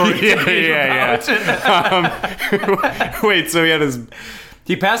imagine the story. Yeah. Wait, so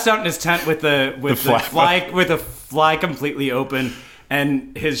he passed out in his tent with the fly completely open,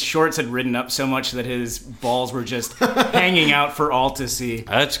 and his shorts had ridden up so much that his balls were just hanging out for all to see.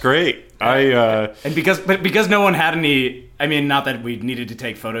 That's great. And because no one had any. I mean, not that we needed to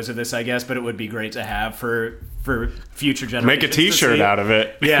take photos of this, I guess, but it would be great to have for future generations. Make a T-shirt out of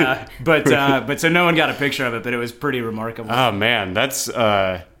it. Yeah, but so no one got a picture of it, but it was pretty remarkable. Oh man, that's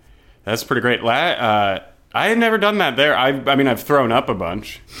pretty great. I had never done that there. I mean, I've thrown up a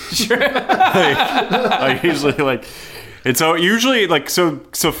bunch. Sure. like usually it's usually so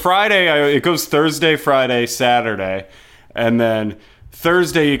Friday. It goes Thursday, Friday, Saturday, and then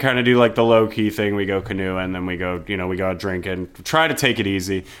Thursday you kind of do like the low key thing. We go canoe, and then we go out drinking. Try to take it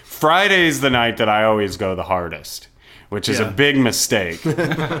easy. Friday's the night that I always go the hardest, which is a big mistake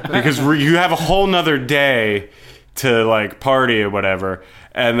because you have a whole nother day to like party or whatever,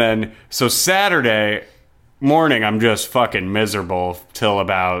 and then so Saturday morning I'm just fucking miserable till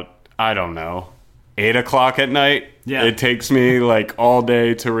about, I don't know, 8 o'clock at night. Yeah. It takes me like all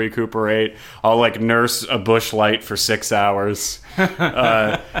day to recuperate. I'll like nurse a Busch Light for 6 hours.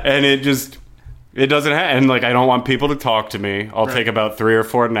 And it doesn't happen. And like, I don't want people to talk to me. I'll take about 3 or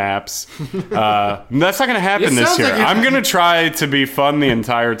 4 naps. That's not going to happen this year. Like I'm going to try to be fun the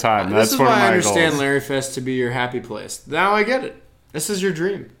entire time. That's one of my goals. This is why I understand Larry Fest to be your happy place. Now I get it. This is your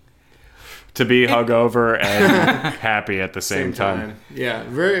dream. To be hungover and happy at the same time. Yeah,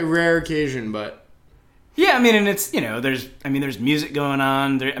 very rare occasion, but... Yeah, I mean, and it's, there's music going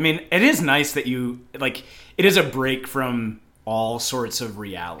on. It is nice that it is a break from all sorts of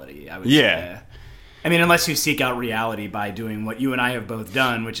reality, I would say. I mean, unless you seek out reality by doing what you and I have both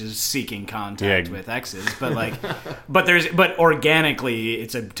done, which is seeking contact with exes. But like, but organically,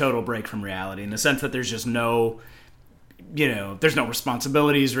 it's a total break from reality in the sense that there's just no, there's no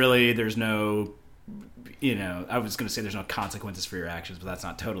responsibilities really. There's no, I was going to say there's no consequences for your actions, but that's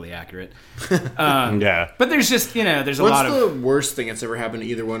not totally accurate. Yeah. But there's just, there's a lot of... What's the worst thing that's ever happened to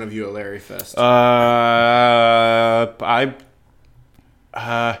either one of you at Larry Fest?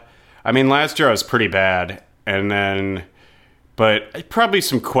 I mean, last year I was pretty bad, but probably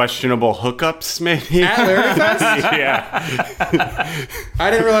some questionable hookups, maybe. At Larry Fest? Yeah.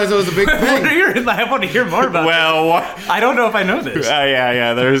 I didn't realize that was a big thing. I want to hear more about that. I don't know if I know this.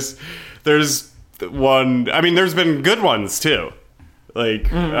 Yeah. There's one. I mean, there's been good ones too. Like,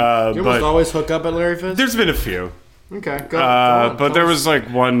 you almost always hook up at Larry Fest? There's been a few. Okay, go on. But there was like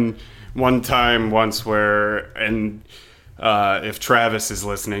one time once where, and if Travis is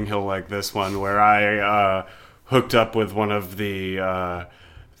listening, he'll like this one, where I hooked up with one of the one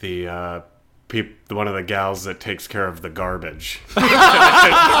of the gals that takes care of the garbage. At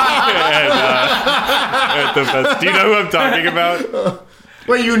the fest. Do you know who I'm talking about?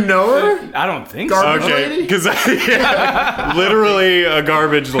 Wait, you know her? I don't think Garbage so. lady? Because literally a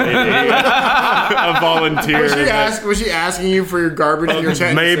garbage lady, a volunteer. Was she asking you for your garbage in your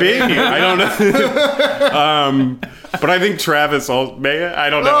tent? Maybe. I don't know. But I think Travis I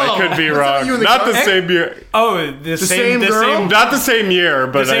don't know. I could be wrong. Not the same year. Oh, the same girl? Not the same year,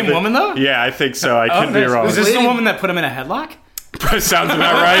 but the same woman though? Yeah, I think so. I could be wrong. Was this the woman that put him in a headlock? Sounds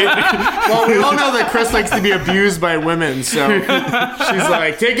about right. Well, we all know that Chris likes to be abused by women, so she's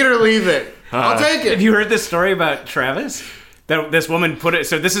like, take it or leave it. I'll take it. Have you heard this story about Travis? That this woman put it.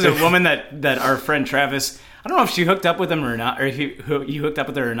 So this is a woman that our friend Travis. I don't know if she hooked up with him or not, or if he hooked up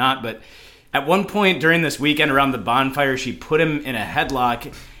with her or not. But at one point during this weekend around the bonfire, she put him in a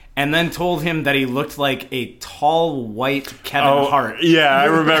headlock. And then told him that he looked like a tall, white Kevin Hart. Yeah, I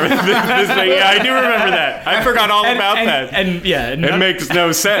remember this thing. Yeah, I do remember that. I forgot all about that. And it makes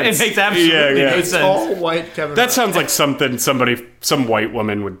no sense. It makes absolutely no sense. Tall, white Kevin That Hart. sounds like something some white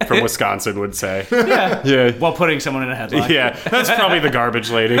woman from Wisconsin would say. Yeah. While putting someone in a headlock. Yeah, that's probably the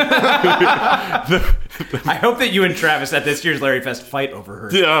garbage lady. I hope that you and Travis at this year's Larry Fest fight over her.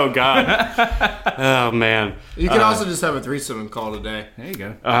 Oh, God. Oh, man. You can also just have a threesome and call it a day. There you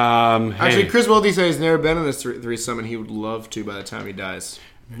go. Actually, Chris Welty said he's never been in a threesome, and he would love to by the time he dies.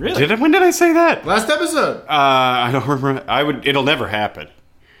 Really? When did I say that? Last episode. I don't remember. It'll never happen.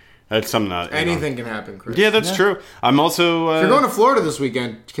 That's something anything can happen, Chris. Yeah, that's true. I'm also. If you're going to Florida this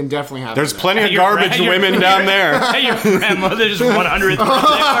weekend, it can definitely happen. There's plenty of garbage women down there. At your grandmother's 100th birthday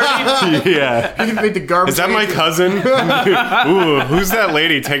party. Yeah. You can make the garbage. Is that my cousin? Ooh, who's that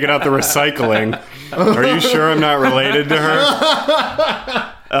lady taking out the recycling? Are you sure I'm not related to her?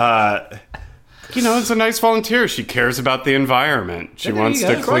 It's a nice volunteer. She cares about the environment. She wants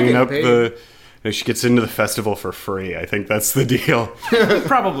to clean up she gets into the festival for free. I think that's the deal.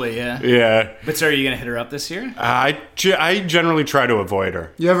 Probably, yeah. Yeah. But so are you going to hit her up this year? I generally try to avoid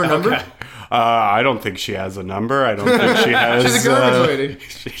her. You have her number? Okay. I don't think she has a number. I don't think she has... She's a garbage lady.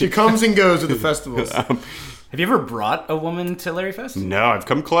 She comes and goes at the festivals. Have you ever brought a woman to Larry Fest? No, I've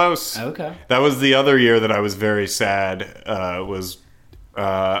come close. Okay. That was the other year that I was very sad. I was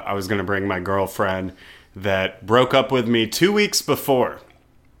going to bring my girlfriend that broke up with me 2 weeks before.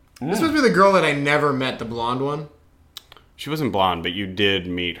 This must be the girl that I never met, the blonde one. She wasn't blonde, but you did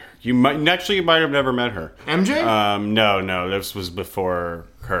meet her. You might have never met her. MJ? No, this was before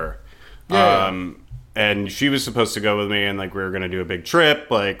her. Yeah. And she was supposed to go with me, and like we were going to do a big trip,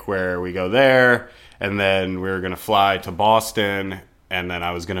 like where we go there, and then we were going to fly to Boston, and then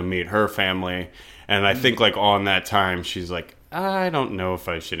I was going to meet her family. And I think like on that time, she's like, I don't know if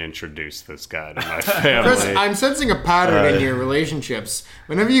I should introduce this guy to my family. Chris, I'm sensing a pattern in your relationships.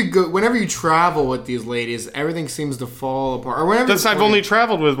 Whenever you travel with these ladies, everything seems to fall apart. Or whenever I've only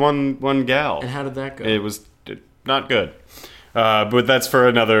traveled with one gal. And how did that go? It was not good. But that's for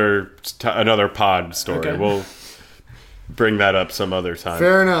another pod story. Okay. We'll bring that up some other time.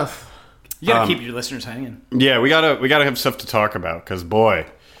 Fair enough. You gotta keep your listeners hanging. Yeah, we gotta have stuff to talk about because boy.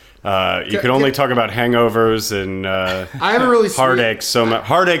 You could only talk about hangovers and I haven't really heartaches.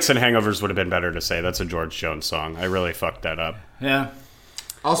 Heartaches and hangovers would have been better to say. That's a George Jones song. I really fucked that up. Yeah.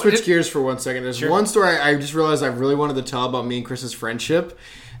 I'll switch gears for 1 second. There's one story I just realized I really wanted to tell about me and Chris's friendship,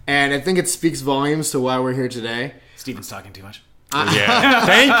 and I think it speaks volumes to why we're here today. Steven's talking too much. Yeah.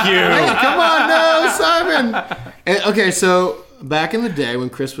 Thank you. Hey, come on, no, Simon. Okay, so back in the day when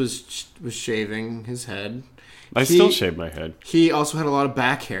Chris was shaving his head, I still shave my head. He also had a lot of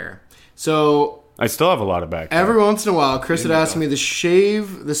back hair. So I still have a lot of back hair. Every once in a while, Chris would ask me to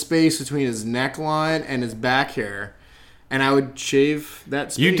shave the space between his neckline and his back hair. And I would shave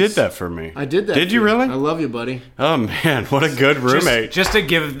that space. You did that for me. I did that. Did you really? I love you, buddy. Oh, man. What a good roommate. Just to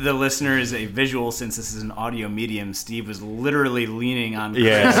give the listeners a visual, since this is an audio medium, Steve was literally leaning on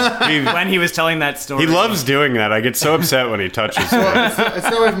Chris when he was telling that story. He loves doing that. I get so upset when he touches it.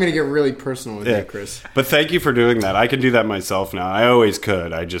 It's no way for me to get really personal with you, Chris. But thank you for doing that. I can do that myself now. I always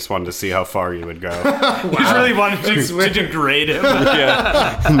could. I just wanted to see how far you would go. You just really wanted to degrade him.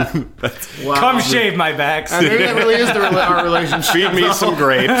 Yeah. Wow. Come shave my back. Maybe that really is our relationship. Feed me some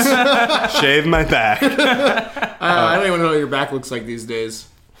grapes. Shave my back. I don't even know what your back looks like these days.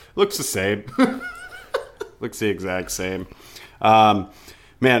 Looks the same. Looks the exact same. Man,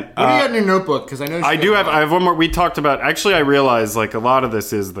 what do you got in your notebook? Because I know I have one more. We talked about. Actually, I realized like a lot of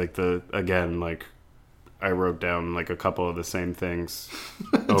this is like I wrote down like a couple of the same things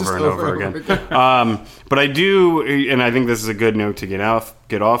over and over again. But I do, and I think this is a good note to get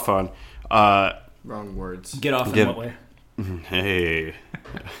off on. Wrong words. Get off in what way? Hey.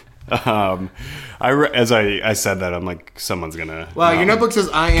 As I said that, I'm like, someone's gonna. Well, your notebook says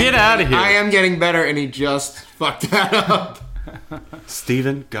get out of here. I am getting better, and he just fucked that up.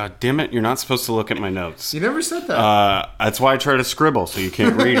 Steven, god damn it, you're not supposed to look at my notes. You never said that. That's why I try to scribble so you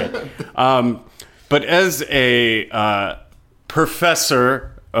can't read it. But as a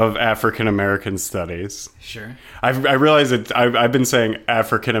professor of African American studies, sure, I realize that I've been saying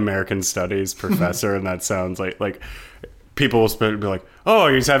African American studies professor, and that sounds like people will be like, "Oh,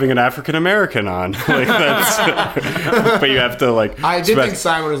 he's having an African American on." Like that's, but you have to like. I did think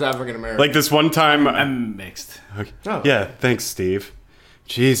Simon was African American. Like this one time, I'm mixed. Okay. Oh. Yeah, thanks, Steve.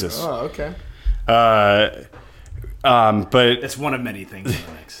 Jesus. Oh, okay. But it's one of many things in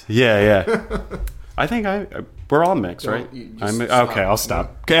the mix. Yeah. I think we're all mixed, right? Okay, I'll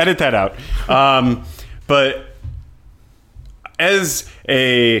stop. Okay, edit that out. But as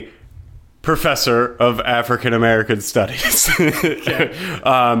a professor of African American studies,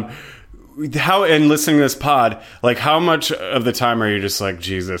 how in listening to this pod, like how much of the time are you just like,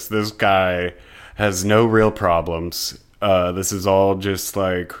 Jesus, this guy has no real problems. This is all just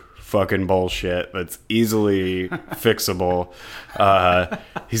like fucking bullshit that's easily fixable.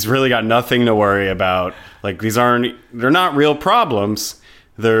 He's really got nothing to worry about. Like they're not real problems.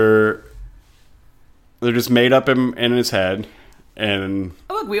 They're just made up in his head. And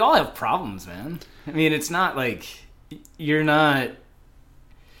look, we all have problems, man. I mean, it's not like you're not.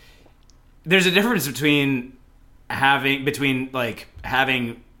 There's a difference between having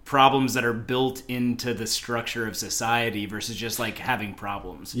problems that are built into the structure of society versus just like having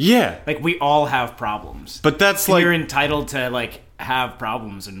problems. Yeah. Like we all have problems. But that's and like you're entitled to like have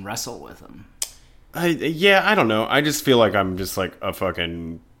problems and wrestle with them. I don't know. I just feel like I'm just like a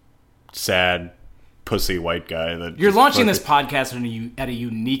fucking sad pussy white guy that you're launching this podcast at a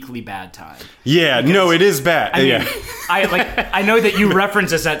uniquely bad time. Yeah, because, no, it is bad. I mean, I know that you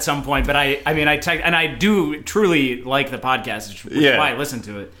reference this at some point, but I do truly like the podcast, which is why I listen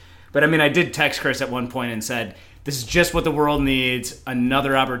to it. But I mean, I did text Chris at one point and said, "This is just what the world needs: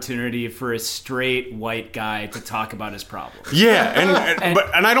 another opportunity for a straight white guy to talk about his problems." Yeah, and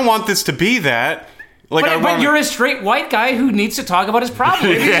I don't want this to be that. Like, but you're a straight white guy who needs to talk about his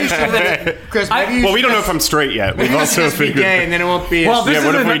problems. Chris, well, we don't know if I'm straight yet. We've also figured gay, and then it won't be. Well, this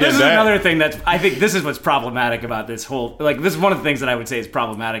is another thing that I think this is what's problematic about this whole. Like, this is one of the things that I would say is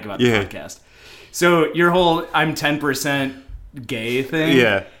problematic about the podcast. So your whole "I'm 10% gay"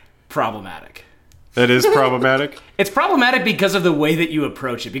 thing, problematic. That is problematic. It's problematic because of the way that you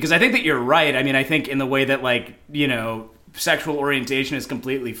approach it. Because I think that you're right. I mean, I think in the way that, like, you know, sexual orientation is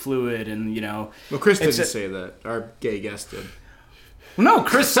completely fluid, and you know. Well, Chris didn't say that. Our gay guest did. No,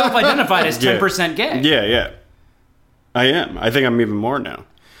 Chris self-identified as 10% gay. Yeah. I am. I think I'm even more now.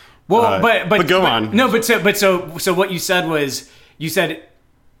 Well, but go on. No, so what you said was you said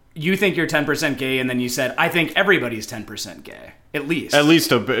you think you're 10% gay, and then you said I think everybody's 10% gay. At least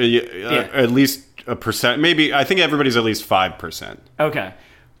a percent. Maybe I think everybody's at least 5%. Okay.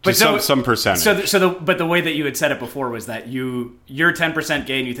 But some percentage. But the way that you had said it before was that you're 10%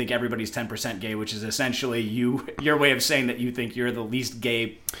 gay and you think everybody's 10% gay, which is essentially your way of saying that you think you're the least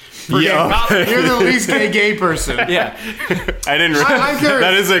gay. You're the least gay person. Yeah. I didn't. I'm curious.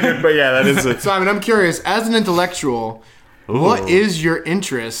 That is a good. But yeah, that is a. Simon, I'm curious. As an intellectual, what is your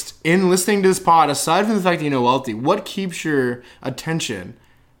interest in listening to this pod? Aside from the fact that you know Welty, what keeps your attention?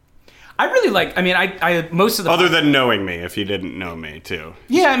 I really like. I mean, I most of the other than knowing me, if you didn't know me too.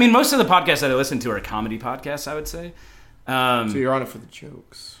 Yeah, I mean, most of the podcasts that I listen to are comedy podcasts. I would say. So you're on it for the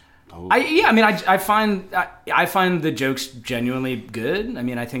jokes. I find the jokes genuinely good. I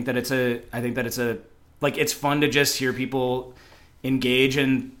mean, I think that it's it's fun to just hear people engage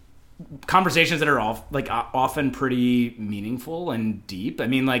in conversations that are often pretty meaningful and deep. I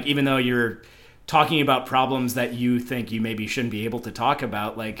mean, like, even though you're talking about problems that you think you maybe shouldn't be able to talk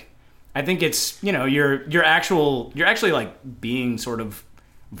about, like, I think it's, you're actually like being sort of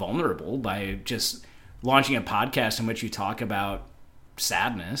vulnerable by just launching a podcast in which you talk about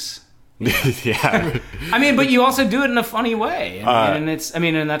sadness. Yeah. I mean, but you also do it in a funny way. And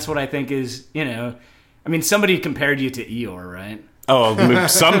that's what I think is, somebody compared you to Eeyore, right? Oh,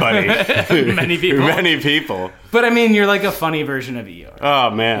 somebody. Many people. But I mean, you're like a funny version of Eeyore. Oh,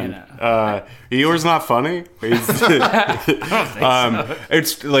 man. Eeyore's not funny. I don't think so.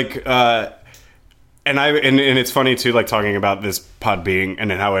 It's like, and it's funny too, like talking about this pod being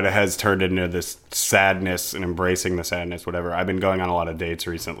and how it has turned into this sadness and embracing the sadness, whatever. I've been going on a lot of dates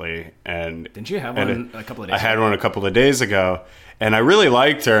recently, and didn't you have one a couple of days? I had one a couple of days ago, and I really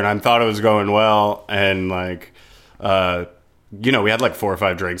liked her, and I thought it was going well, and like, we had like 4 or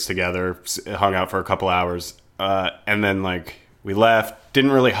 5 drinks together, hung out for a couple hours, and then like we left.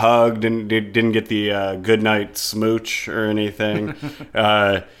 Didn't really hug. Didn't get the good night smooch or anything.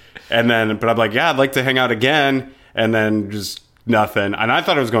 And then, but I'm like, yeah, I'd like to hang out again. And then just nothing. And I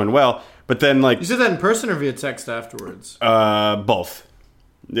thought it was going well. But then, like, you said that in person or via text afterwards? Both.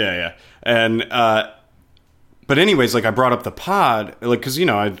 Yeah. And but anyways, like, I brought up the pod, like, because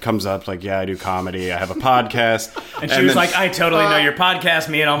it comes up like, yeah, I do comedy, I have a podcast, and she was like, I totally know your podcast.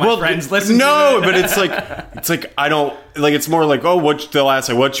 Me and all my friends listen. No, but it's like I don't like. It's more like, they'll ask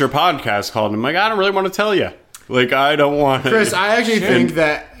like, what's your podcast called? And I'm like, I don't really want to tell you. Like, I don't want to. Chris, I actually think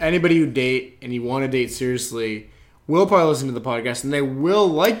that anybody you date and you want to date seriously will probably listen to the podcast, and they will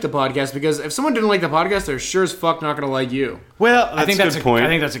like the podcast, because if someone didn't like the podcast, they're sure as fuck not going to like you. Well, I think that's a good point. I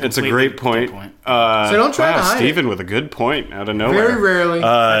think that's a great point. So don't try to hide Steven with a good point out of nowhere. Very rarely.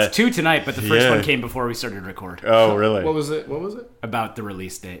 That's 2 tonight, but the first one came before we started record. Oh, really? What was it? About the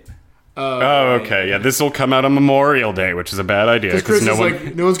release date. Oh, okay. Yeah, this will come out on Memorial Day, which is a bad idea. Because Chris is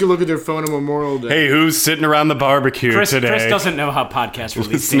like, no one's going to look at their phone on Memorial Day. Hey, who's sitting around the barbecue today? Chris doesn't know how podcast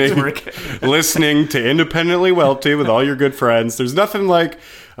release dates work. Listening to Independently Wealthy with all your good friends. There's nothing like,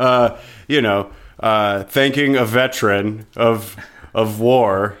 thanking a veteran of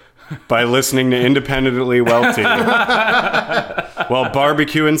war by listening to Independently Wealthy while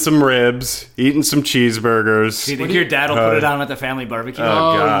barbecuing some ribs, eating some cheeseburgers. Do you think your dad will put it on at the family barbecue? Oh,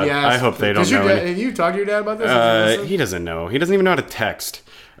 God. Yes. I hope they don't know. Have you talked to your dad about this? He doesn't know. He doesn't even know how to text.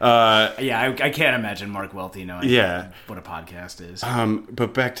 I can't imagine Mark Welty knowing what a podcast is.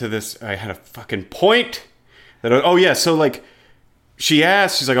 But back to this, I had a fucking point. So like, she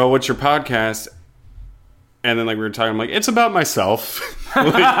asked, she's like, oh, what's your podcast? And then, like, we were talking, I'm like, it's about myself.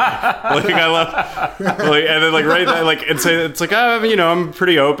 I love, and then, like, right there, like, it's like, I'm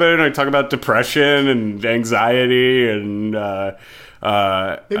pretty open. I talk about depression and anxiety and,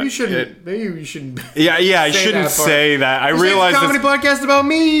 maybe you shouldn't. Yeah, I shouldn't say that. I realize it's a comedy podcast about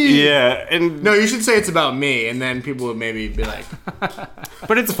me. Yeah, and no, you should say it's about me, and then people would maybe be like,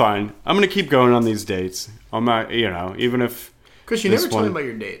 but it's fine. I'm gonna keep going on these dates. I'm not, even if. Chris, you never told me about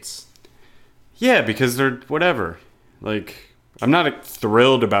your dates. Yeah, because they're whatever. Like, I'm not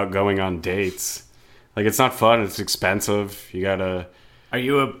thrilled about going on dates. Like, it's not fun. It's expensive. You gotta. Are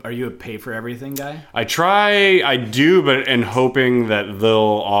you a pay for everything guy? I do, but in hoping that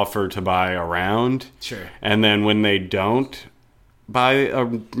they'll offer to buy a round. Sure. And then when they don't buy a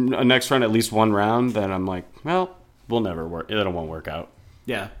next round, at least one round, then I'm like, well, we'll never work. It won't work out.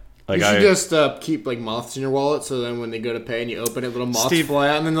 Yeah. Like, you should just keep like moths in your wallet, so then when they go to pay and you open it, little moths fly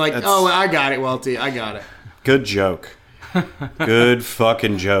out, and then they're like, oh, I got it, Welty, I got it. Good joke. Good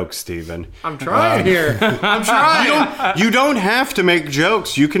fucking joke, Steven. I'm trying here. I'm trying. You don't have to make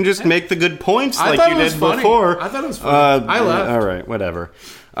jokes. You can just make the good points like you did before. I thought it was funny. I laughed. All right, whatever.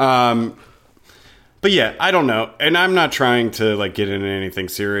 But yeah, I don't know. And I'm not trying to like get into anything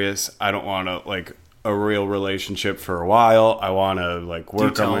serious. I don't want to like a real relationship for a while. I want to like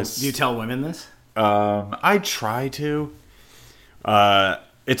work on my... Do you tell women this? I try to.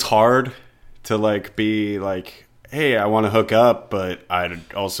 It's hard to like be like, hey, I want to hook up, but I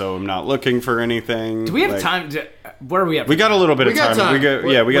also am not looking for anything. Do we have time to... Where are we at? We got a little bit of time. We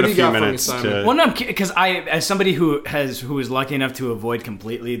got a few minutes to... Well, no, because as somebody who is lucky enough to avoid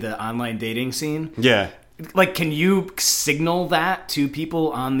completely the online dating scene... Yeah. Like, can you signal that to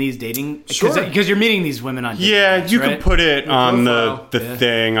people on these dating... Sure. Because you're meeting these women on dating apps, you can put it on the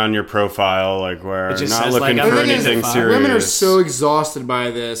thing on your profile, like, where you're not looking for anything serious. Women are so exhausted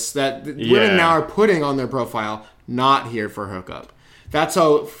by this that women now are putting on their profile, not here for hookup. That's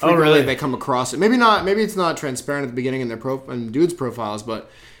how frequently really? they come across it. Maybe not. Maybe it's not transparent at the beginning in their in dudes' profiles, but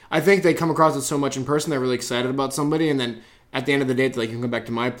I think they come across it so much in person. They're really excited about somebody, and then at the end of the day, they're like, "You can come back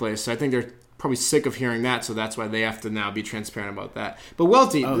to my place." So I think they're probably sick of hearing that, so that's why they have to now be transparent about that. But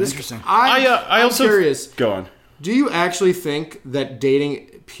Welty, interesting. I'm also curious. Go on. Do you actually think that dating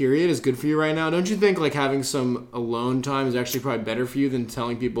period is good for you right now? Don't you think like having some alone time is actually probably better for you than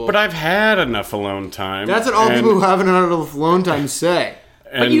telling people? But I've had enough alone time. That's what all people who haven't had enough alone time say.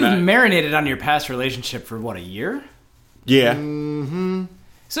 But you've marinated on your past relationship for what, a year? Yeah. Mm-hmm.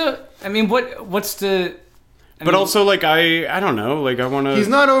 So I mean, what's the? But also, like, I don't know. Like, I want to. He's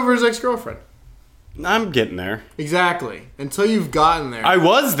not over his ex-girlfriend. I'm getting there. Exactly. Until you've gotten there. I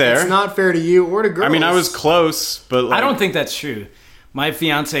was there. It's not fair to you or to girls. I mean, I was close, but like, I don't think that's true. My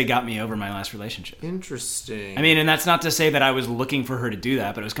fiance got me over my last relationship. Interesting. I mean, and that's not to say that I was looking for her to do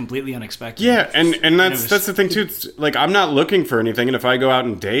that, but it was completely unexpected. Yeah, and that's the thing too. It's, like, I'm not looking for anything, and if I go out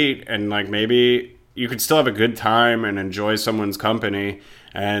and date, and like maybe you could still have a good time and enjoy someone's company,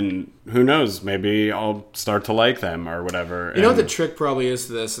 and who knows, maybe I'll start to like them or whatever. You know what the trick probably is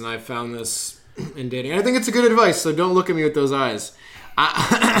to this, and I found this in dating. I think it's a good advice, so don't look at me with those eyes.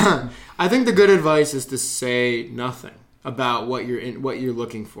 I think the good advice is to say nothing about what you're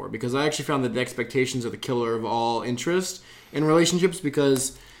looking for, because I actually found that the expectations are the killer of all interest in relationships.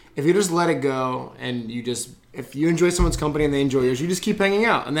 Because if you just let it go and if you enjoy someone's company and they enjoy yours, you just keep hanging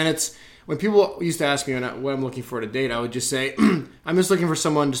out. And then it's when people used to ask me what I'm looking for to date, I would just say I'm just looking for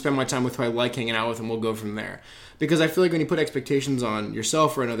someone to spend my time with who I like hanging out with, and we'll go from there. Because I feel like when you put expectations on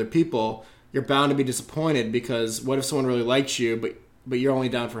yourself or on other people, you're bound to be disappointed, because what if someone really likes you but you're only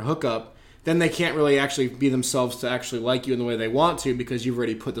down for a hookup? Then they can't really actually be themselves to actually like you in the way they want to, because you've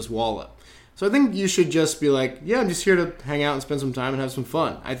already put this wall up. So I think you should just be like, yeah, I'm just here to hang out and spend some time and have some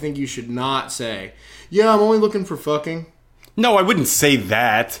fun. I think you should not say, yeah, I'm only looking for fucking. No, I wouldn't say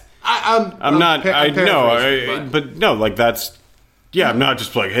that. I'm not. But no, like that's. Yeah, I'm not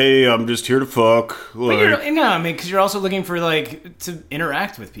just like, hey, I'm just here to fuck. Like, because you're also looking for like to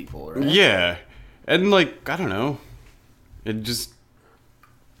interact with people, right? Yeah, and like I don't know,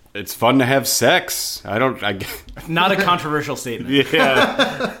 it's fun to have sex. Not a controversial statement.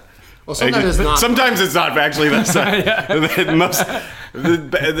 Yeah. Well, sometimes it's not. Sometimes it's not. Actually, that's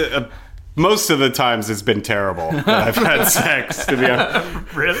most of the times it's been terrible that I've had sex. To be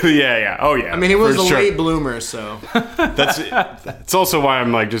honest. Really? Yeah. Oh yeah. I mean, he was a late bloomer, so it's also why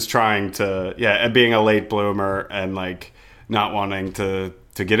I'm like just trying to being a late bloomer and like not wanting to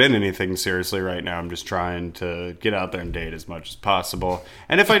get in anything seriously right now. I'm just trying to get out there and date as much as possible.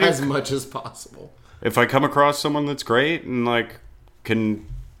 And if I do, as much as possible. If I come across someone that's great and like can,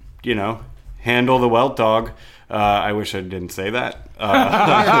 handle the welt dog, I wish I didn't say that.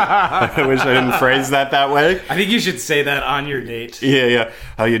 I wish I didn't phrase that way. I think you should say that on your date. Yeah.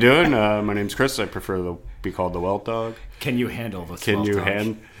 How you doing? My name's Chris. I prefer to be called the welt dog. Can you handle this? Can you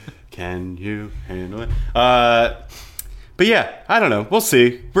handle it? But yeah, I don't know. We'll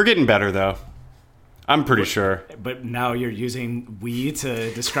see. We're getting better, though. I'm pretty sure. But now you're using we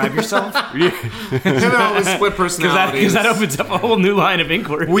to describe yourself? Him always split personalities. Because that opens up a whole new line of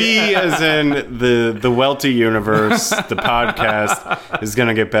inquiry. We, as in the Welty universe, the podcast, is going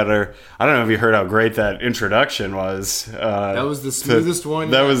to get better. I don't know if you heard how great that introduction was. That was the smoothest one.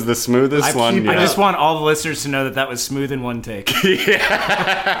 That was the smoothest one. I just want all the listeners to know that was smooth in one take.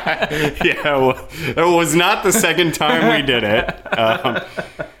 Yeah. It was not the second time we did it.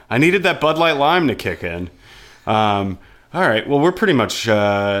 I needed that Bud Light Lime to kick in. All right. Well, we're pretty much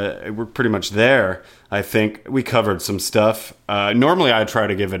there. I think we covered some stuff. Normally, I try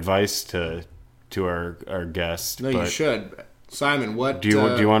to give advice to our guests. No, you should, Simon. What do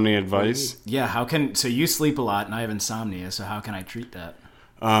you want any advice? Yeah. So you sleep a lot, and I have insomnia. So how can I treat that?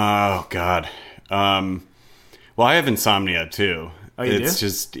 Oh God. Well, I have insomnia too. Oh, you It's do?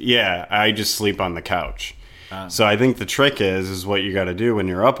 just I just sleep on the couch. So I think the trick is what you got to do when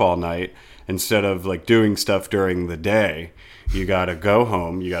you're up all night. Instead of like doing stuff during the day, you got to go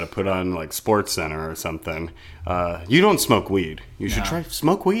home. You got to put on like Sports Center or something. You don't smoke weed. You should try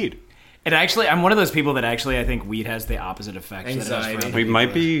smoke weed. And actually, I'm one of those people that actually I think weed has the opposite effect. Anxiety. We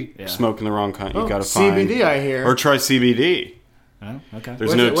might be smoking the wrong kind. You got to find CBD. I hear, or try CBD. Oh, okay.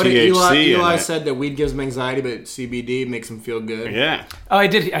 There's no THC. Eli in it. said that weed gives him anxiety, but CBD makes him feel good. Yeah. Oh, I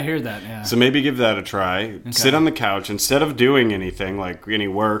did. I heard that. Yeah. So maybe give that a try. Okay. Sit on the couch instead of doing anything like any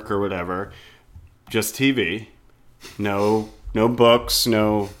work or whatever. Just TV. No books.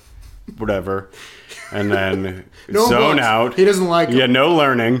 No whatever. And then no zone books. out. He doesn't like. Yeah. No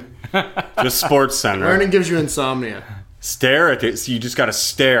learning. Just Sports Center. Learning gives you insomnia. Stare at it. So you just got to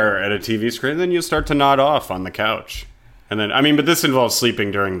stare at a TV screen, and then you'll start to nod off on the couch. And then, I mean, but this involves sleeping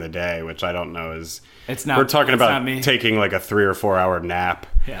during the day, which I don't know is... It's not. We're talking it's about not me. taking like a 3 or 4 hour nap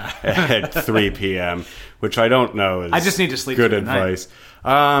Yeah. at 3 p.m., which I don't know is I just need to sleep good through the night.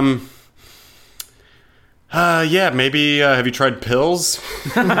 advice. Yeah, maybe, have you tried pills?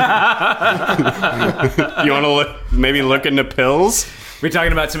 You want to maybe look into pills? We're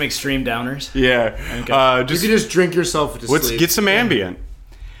talking about some extreme downers. Yeah. You can just drink yourself to sleep. Get some Ambien.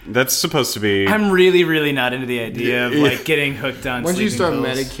 That's supposed to be... I'm really, really not into the idea of like getting hooked on. Once you start pills.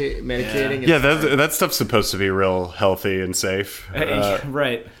 medicating, Yeah, that stuff's supposed to be real healthy and safe.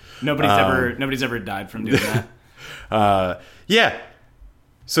 Right. Nobody's ever died from doing that. Yeah.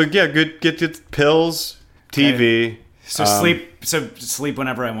 So yeah, good. Get pills, TV. So sleep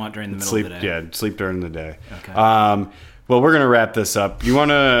whenever I want during the middle of the day. Yeah, sleep during the day. Okay. Well, we're gonna wrap this up. You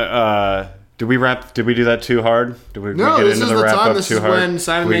want to? Did we do that too hard? Did we No, get this into is the the wrap time. up This too is hard? when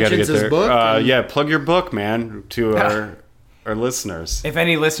Simon We gotta mentions get his there. book. Yeah, plug your book, man, to our listeners. If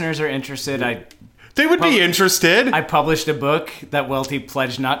any listeners are interested, They would be interested. I published a book that Welty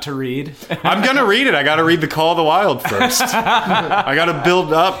pledged not to read. I'm gonna read it. I got to read the Call of the Wild first. I got to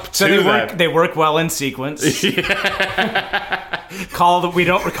build up So to that. they work well in sequence. We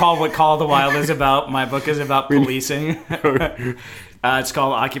don't recall what Call of the Wild is about. My book is about policing. It's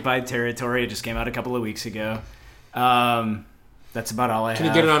called Occupied Territory. It just came out a couple of weeks ago. That's about all I have. Can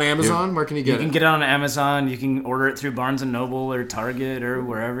you get it on Amazon? Where can you get it? You can get it on Amazon. You can order it through Barnes & Noble or Target or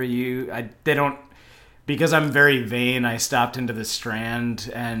wherever they don't... Because I'm very vain, I stopped into the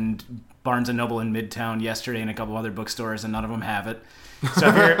Strand and Barnes & Noble in Midtown yesterday and a couple other bookstores, and none of them have it. So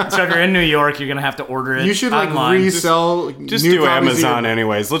if you're in New York, you're going to have to order it. You should online. resell. Just new do copies of Amazon your-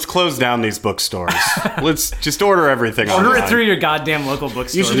 anyways. Let's close down these bookstores. Let's just order everything Order online. it through your goddamn local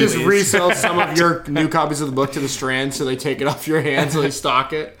bookstore. You should just please. resell some of your new copies of the book to the Strand, so they take it off your hands and they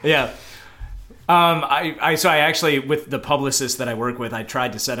stock it. Yeah. I actually, with the publicist that I work with, I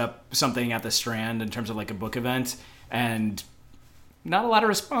tried to set up something at the Strand in terms of like a book event, and not a lot of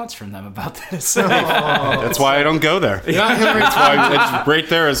response from them about this. That's why I don't go there. Not Hillary It's right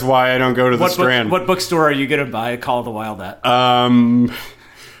there is why I don't go to the Strand. What bookstore are you going to buy Call of the Wild at?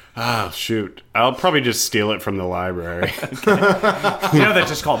 Oh, shoot. I'll probably just steal it from the library. That's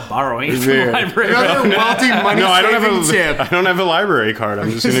just called borrowing from the Yeah. library. Another wealthy money No, I don't saving have tip. I don't have a library card.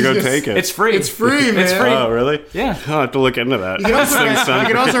 I'm just going to go take it. It's free. It's free, man. It's free. Oh, really? Yeah. I'll have to look into that. You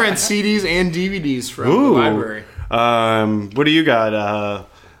can also rent CDs and DVDs from the library. What do you got,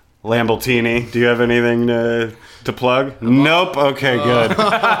 Lamborghini? Do you have anything to plug? Nope. Okay, good.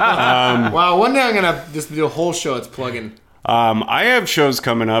 Wow, one day I'm gonna just do a whole show. It's plugging. I have shows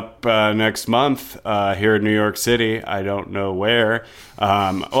coming up next month here in New York City. I don't know where.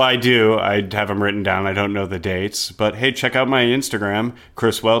 Well, I do. I have them written down. I don't know the dates. But hey, check out my Instagram,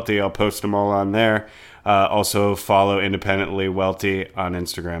 Chris Welty. I'll post them all on there. Also, follow Independently Welty on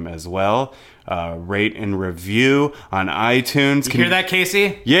Instagram as well. Rate and review on iTunes. You hear that,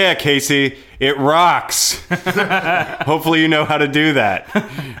 Casey? Yeah, Casey, it rocks. Hopefully you know how to do that.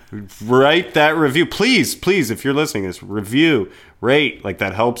 Write that review. Please, if you're listening to this, review, rate. Like,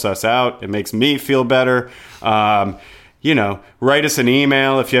 that helps us out. It makes me feel better. Write us an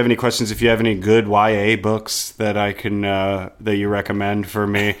email if you have any questions, if you have any good YA books that I can, that you recommend for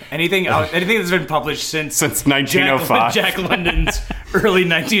me. Anything that's been published since 1905. Jack London's early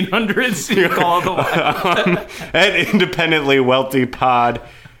 1900s. You call the Wild. At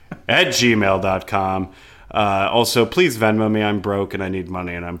independentlyweltypod@gmail.com. Also, please Venmo me. I'm broke and I need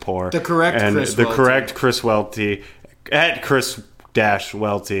money and I'm poor. The correct Chris Welty at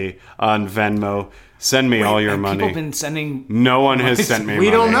Chris-Welty on Venmo. Send me all your money. People have been sending. No one has sent me money.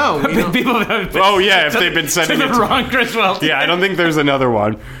 We don't know. People have been Oh, yeah, if they've been sending to it the wrong Chris Welty. Yeah, I don't think there's another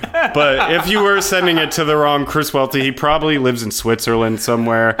one. But if you were sending it to the wrong Chris Welty, he probably lives in Switzerland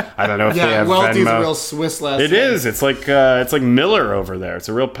somewhere. I don't know if they have Welty's Venmo. a real Swiss last It name. is. It's like Miller over there. It's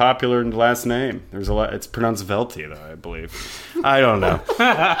a real popular last name. There's a lot. It's pronounced Velty, though, I believe. I don't know.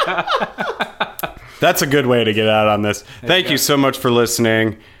 That's a good way to get out on this. Thank you so much for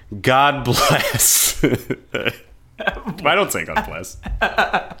listening. God bless. I don't say God bless.